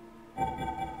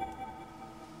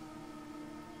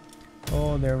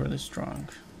 Oh, they're really strong.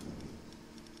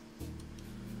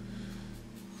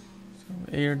 So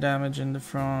air damage in the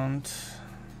front,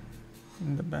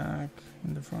 in the back,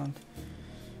 in the front.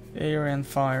 Air and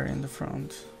fire in the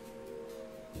front.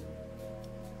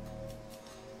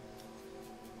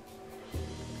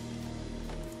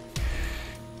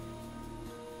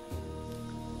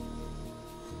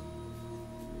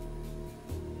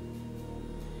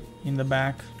 In the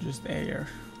back, just air.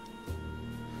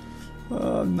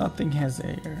 Oh, nothing has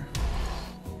air.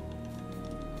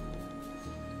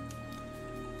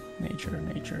 Nature,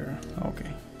 nature.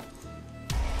 Okay.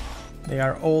 They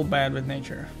are all bad with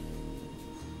nature.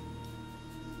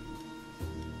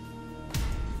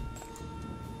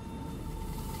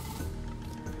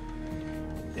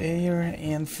 Air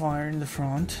and fire in the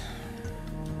front.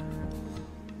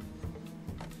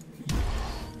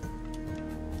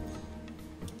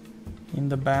 In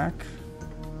the back,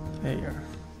 air.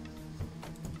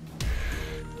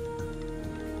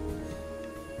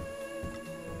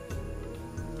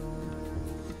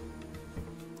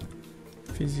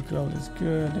 Physical is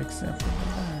good except for the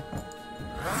back.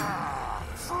 Ah,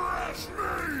 fresh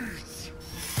meat!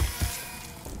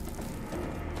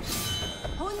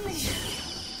 Only.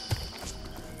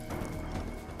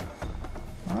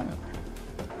 Oh.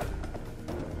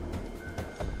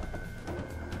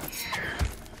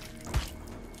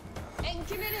 And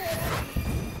give it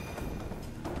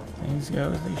Things go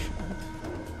as they should.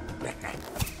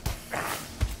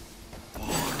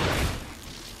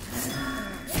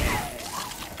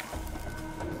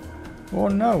 Oh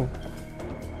no!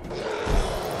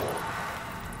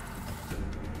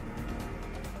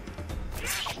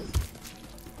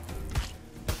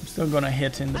 I'm still gonna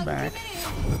hit in the back.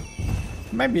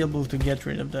 Might be able to get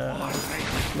rid of the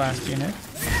last unit.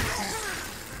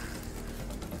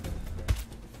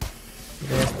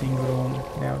 Resting room.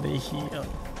 Now they heal.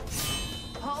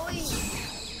 Holy.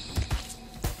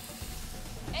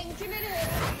 And give it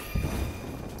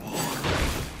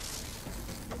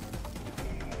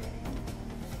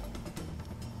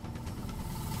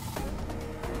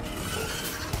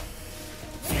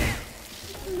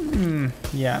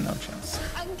Yeah, no chance.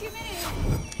 and give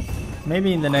it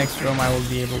Maybe in the next room I will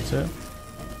be able to.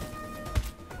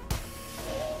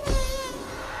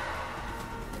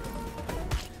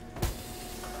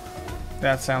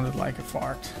 That sounded like a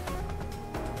fart.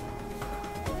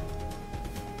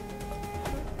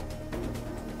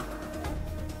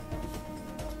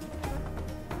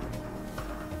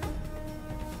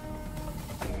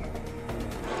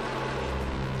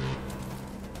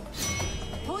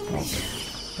 Only.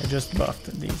 I just buffed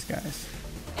these guys.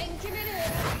 And give it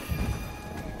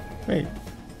Wait.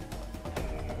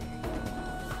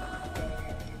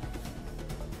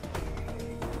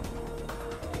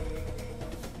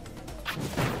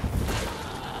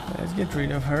 Let's get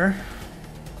rid of her.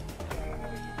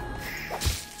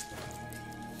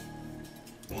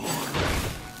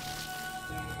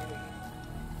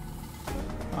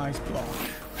 Ice block.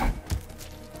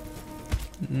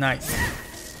 Nice.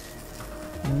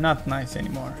 Not nice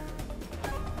anymore.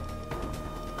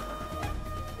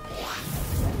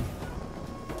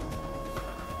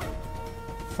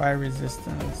 Fire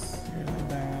resistance, really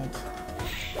bad.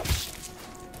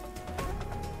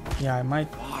 Yeah, I might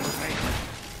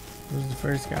lose the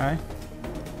first guy.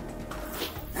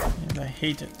 And I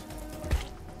hate it.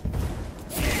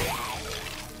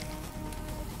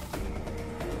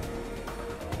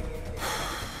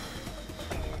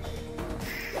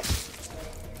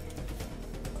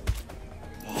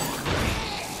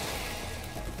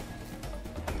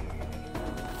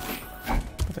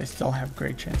 But I still have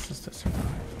great chances to survive.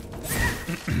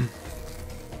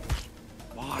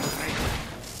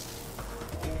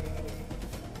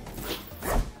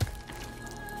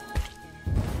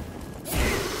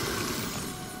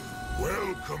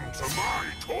 Welcome to my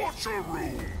torture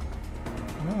room!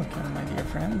 Welcome, my dear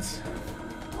friends.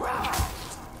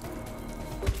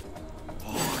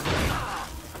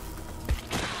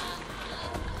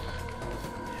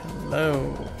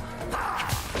 Hello.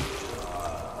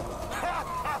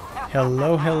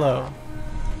 Hello, hello.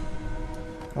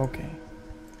 Okay.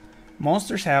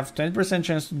 Monsters have 20%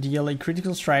 chance to deal a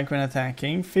critical strike when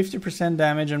attacking, 50%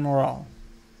 damage and morale.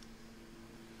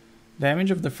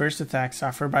 Damage of the first attack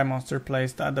suffered by monster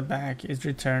placed at the back is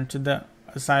returned to the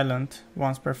assailant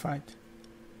once per fight.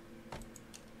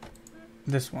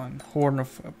 This one, Horn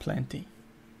of Plenty.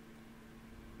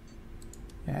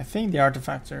 Yeah, I think the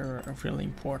artifacts are really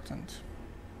important.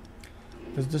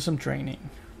 Let's do some training.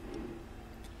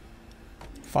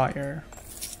 Fire.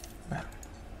 Bam.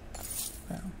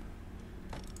 Bam.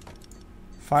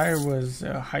 Fire was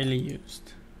highly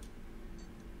used.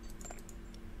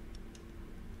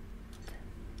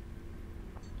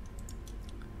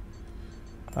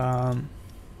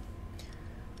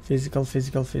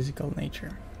 Physical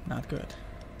nature. Not good.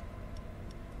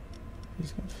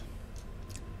 Physical.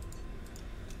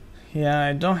 Yeah,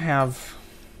 I don't have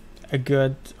a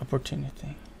good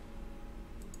opportunity.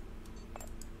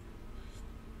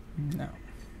 No.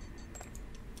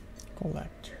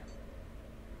 Collect.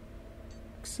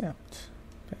 Accept.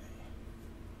 Pay.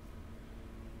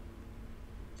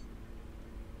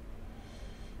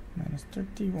 Minus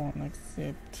 31.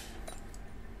 Accept.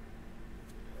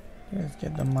 Let's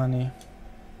get the money.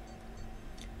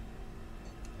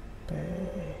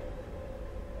 Pay.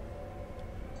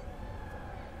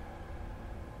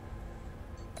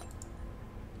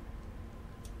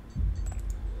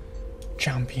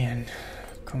 Champion.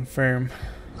 Confirm.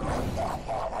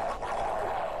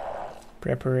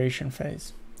 Preparation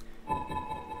phase.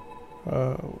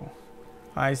 Oh.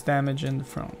 Ice damage in the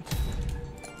front.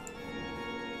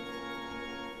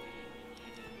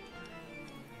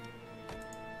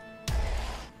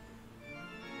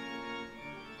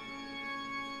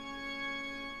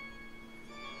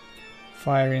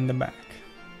 Fire in the back.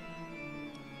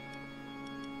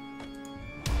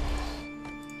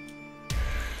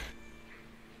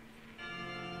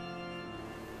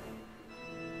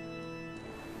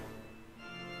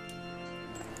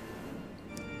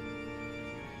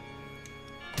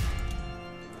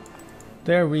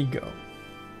 There we go.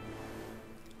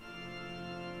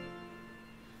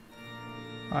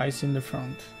 Ice in the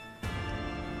front.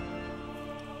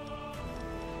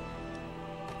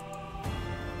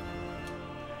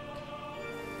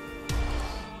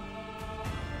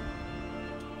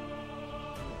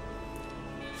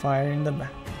 Fire in the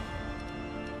back.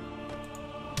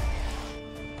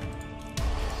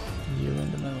 You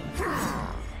in the middle.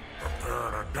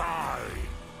 Prepare to die.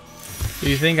 Do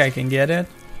you think I can get it?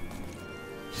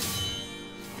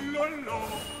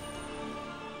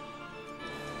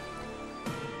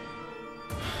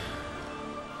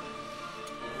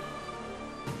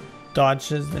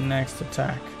 Dodges the next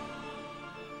attack.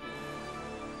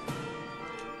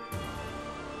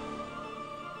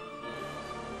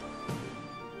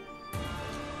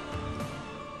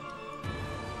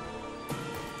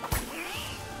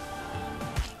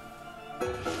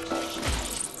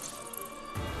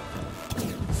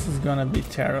 This is gonna be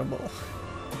terrible.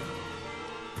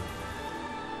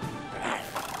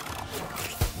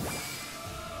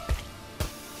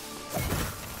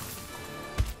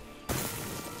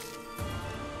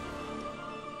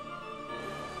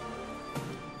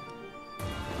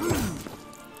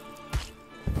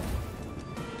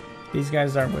 These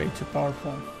guys are way too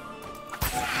powerful.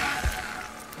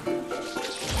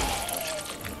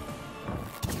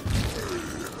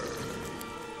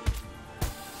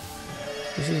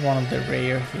 This is one of the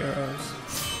rare heroes.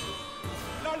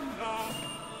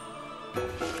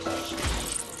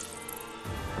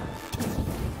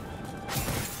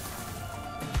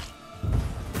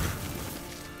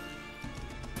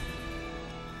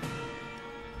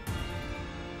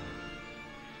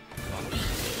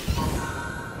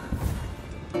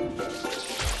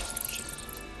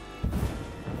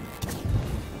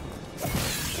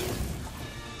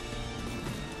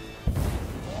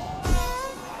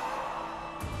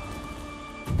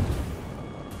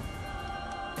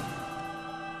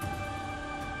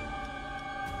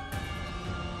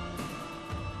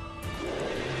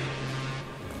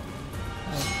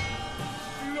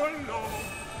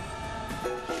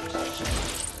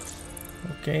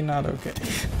 Okay, not okay.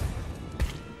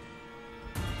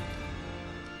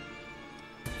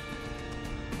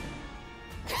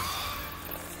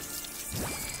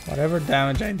 Whatever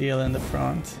damage I deal in the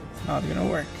front, it's not gonna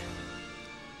work.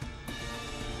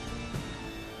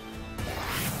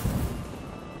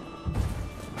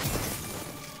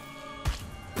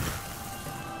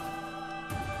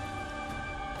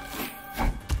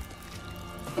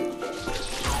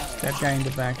 That guy in the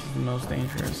back is the most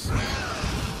dangerous.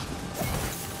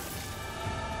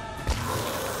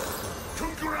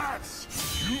 Congrats!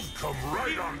 You've come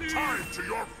right on time to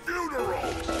your funeral!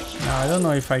 Now I don't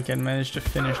know if I can manage to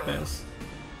finish this.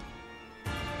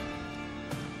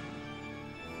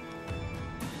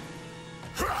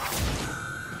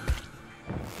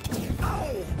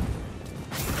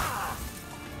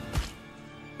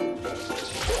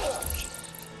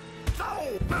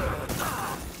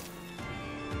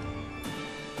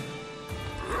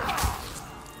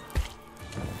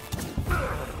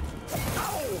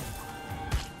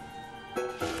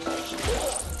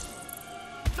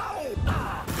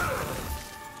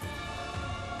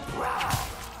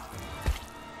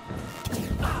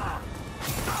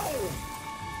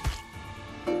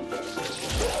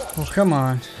 come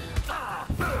on.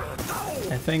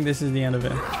 I think this is the end of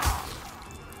it.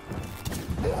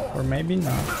 Or maybe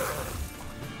not.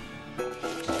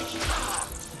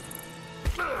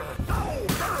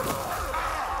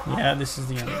 Yeah, this is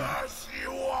the end of it.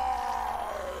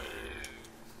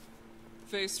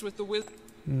 Faced with the whiz.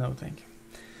 No, thank you.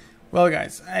 Well,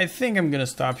 guys, I think I'm gonna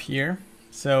stop here.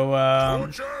 So,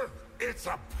 it's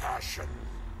a passion.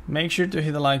 make sure to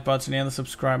hit the like button and the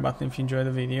subscribe button if you enjoyed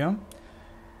the video.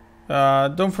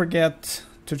 Don't forget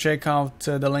to check out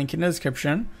the link in the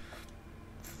description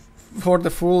for the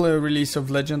full release of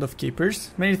Legend of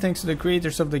Keepers. Many thanks to the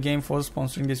creators of the game for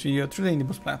sponsoring this video through the Indie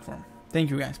Boost platform. Thank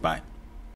you guys, bye.